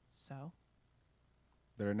 so?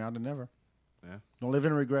 Better now than never. Yeah. Don't live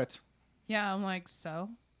in regret. Yeah, I'm like, so?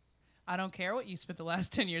 I don't care what you spent the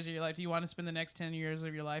last 10 years of your life. Do you want to spend the next 10 years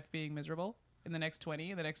of your life being miserable? In the next 20,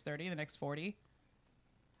 in the next 30, in the next 40?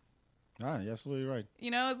 You're absolutely right. You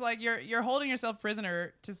know, it's like you're holding yourself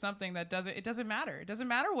prisoner to something that doesn't matter. It doesn't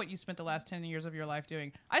matter what you spent the last 10 years of your life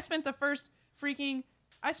doing. I spent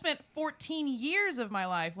 14 years of my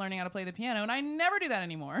life learning how to play the piano, and I never do that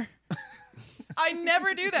anymore. I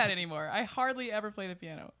never do that anymore. I hardly ever play the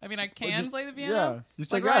piano. I mean, I can play the piano. Yeah, you It's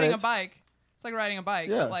still like got riding it. a bike. It's like riding a bike.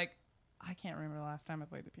 Yeah. But like, I can't remember the last time I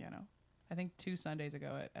played the piano. I think 2 Sundays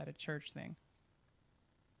ago at a church thing.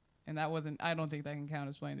 And that wasn't, I don't think that can count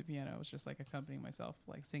as playing the piano. It was just like accompanying myself,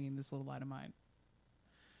 like singing This Little Light of Mine.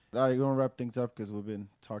 All right, we're going to wrap things up because we've been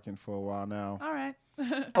talking for a while now. All right.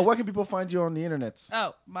 Where can people find you on the internet?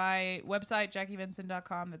 Oh, my website,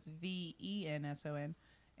 JackieVenson.com. That's VENSON.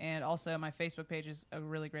 And also my Facebook page is a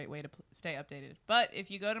really great way to stay updated. But if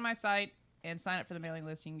you go to my site and sign up for the mailing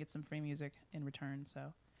list, you can get some free music in return.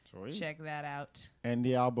 So Sweet. check that out. And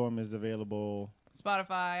the album is available.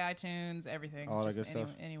 Spotify, iTunes, everything. All that Just good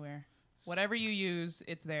stuff. Anywhere. Whatever you use,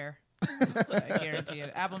 it's there. I guarantee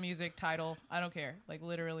it. Apple Music, Tidal, I don't care. Like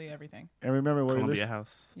literally everything. And remember while you're Columbia listening.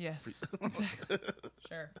 House. Yes. Exactly.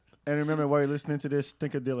 Sure. And remember while you're listening to this,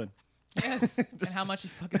 think of Dylan. Yes. And how much he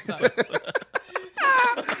fucking sucks.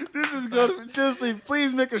 This is good. Seriously,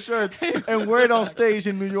 please make a shirt and wear it on stage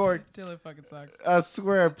in New York. Dylan fucking sucks. I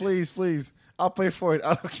swear, please. I'll pay for it.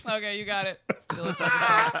 I don't care. Okay, you got it. Dylan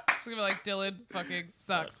fucking sucks. It's gonna be like Dylan fucking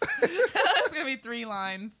sucks. It's gonna be 3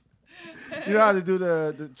 lines. You know how to do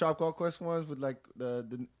the Tribe Called Quest ones with like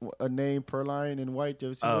a name per line in white? You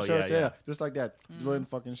ever seen Oh, those shirts? yeah. Just like that. Dylan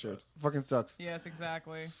fucking shirt. Fucking sucks. Yes,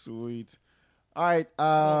 exactly. Sweet. All right.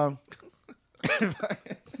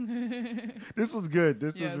 This was good.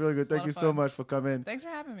 This Yes, was really good. it's a lot Thank you of so fun. much for coming. Thanks for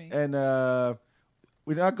having me. And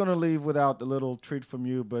we're not going to leave without a little treat from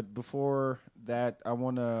you. But before that, I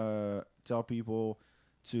want to tell people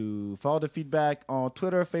to follow the feedback on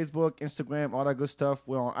Twitter, Facebook, Instagram, all that good stuff.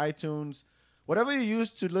 We're on iTunes. Whatever you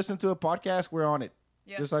use to listen to a podcast, we're on it.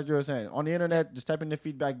 Yes. Just like you were saying. On the internet, just type in the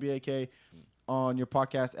feedback, BAK, on your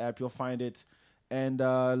podcast app. You'll find it. And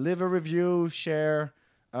leave a review, share,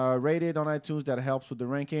 rate it on iTunes. That helps with the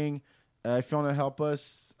ranking. If you want to help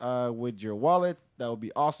us with your wallet, that would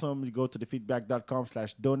be awesome. You go to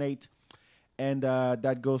thefeedback.com/donate. And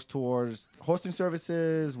that goes towards hosting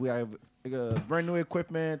services. We have brand new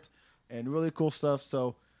equipment and really cool stuff.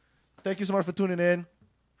 So thank you so much for tuning in.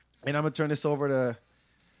 And I'm going to turn this over to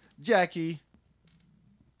Jackie.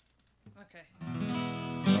 Okay.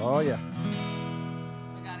 Oh, yeah.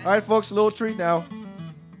 I got it. All right, folks, a little treat now.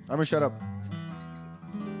 I'm going to shut up.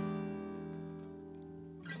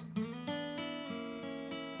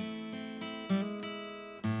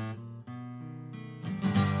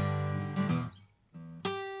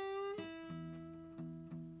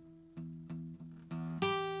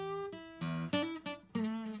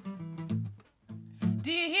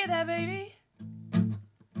 Do you hear that, baby?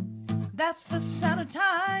 That's the sound of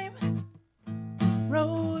time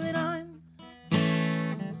rolling on.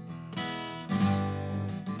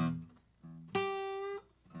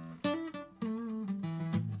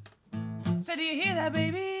 So do you hear that,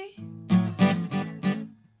 baby?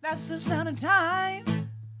 That's the sound of time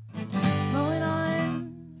rolling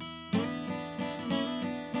on.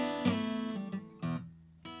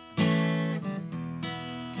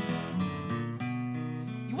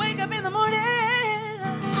 You wake up in the morning,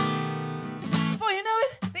 before you know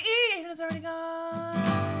it, the evening's already gone.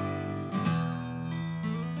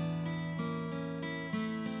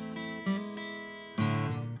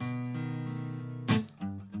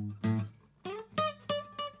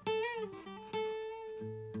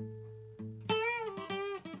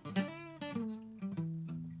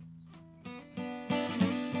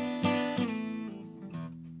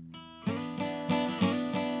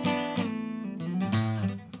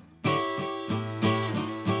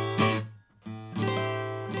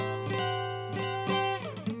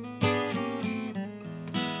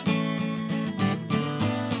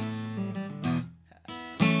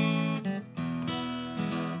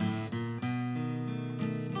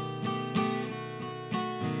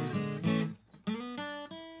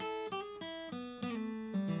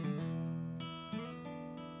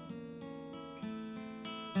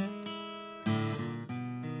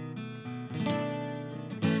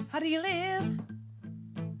 How do you live?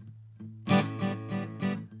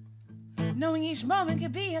 Knowing each moment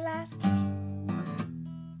could be your last.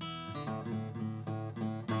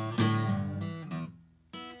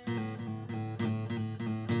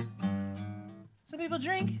 Some people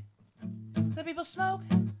drink, some people smoke,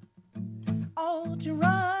 all to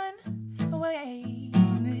run away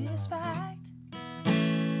from this fact.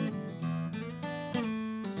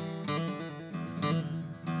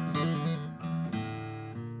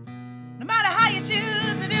 No matter how you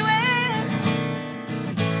choose to do it,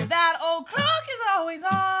 that old clock is always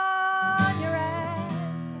on your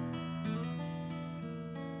ass.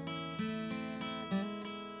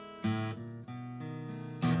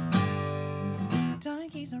 Time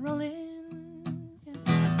keeps on rolling.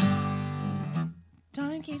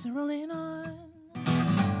 Time keeps on rolling on.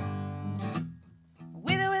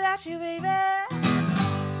 With or without you, baby.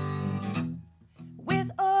 With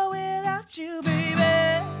or without you,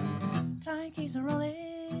 baby. Time keeps on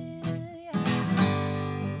rolling. Yeah.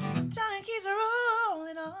 Time keeps on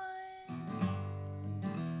rolling on.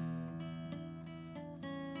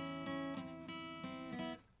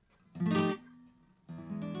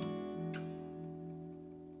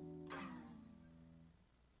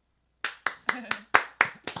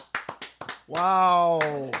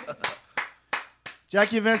 Wow.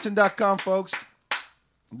 JackieVenson.com, folks.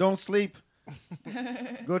 Don't sleep.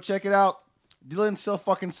 Go check it out. Dylan still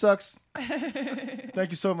fucking sucks.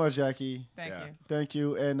 Thank you so much, Jackie. Thank Thank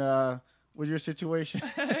you. And with your situation,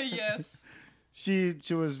 you. Yes. she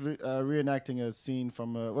was reenacting a scene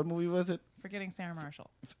from what movie was it? Forgetting Sarah Marshall.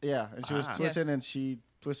 Yeah, and she was twisting, Yes. and she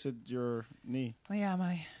twisted your knee. Oh yeah,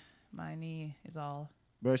 my knee is all.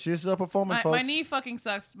 But she's still performing, folks. My knee fucking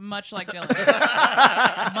sucks, much like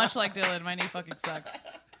Dylan. Much like Dylan, my knee fucking sucks.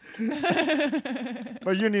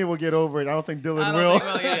 But your knee will get over it. I don't think Dylan I will. don't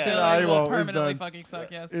think well, yeah, Nah, Dylan he will won't. It's permanently done. fucking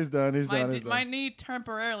suck. Yes, It's done. It's done. It's done. My knee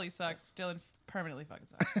temporarily sucks. Dylan permanently fucking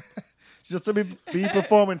sucks. She'll still be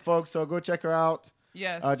performing, folks. So go check her out.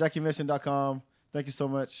 Yes. JackieVenson.com. Thank you so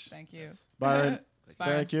much. Thank you. Byron.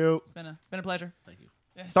 Byron, Thank you. It's been a pleasure. Thank you.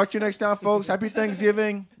 Yes. Talk to you next time, folks. Happy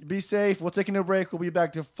Thanksgiving. Be safe. We're taking a break. We'll be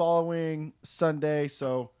back the following Sunday.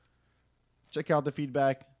 So check out the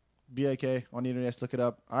feedback. BAK on the internet. Look it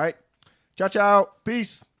up. All right. Ciao, ciao.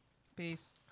 Peace. Peace.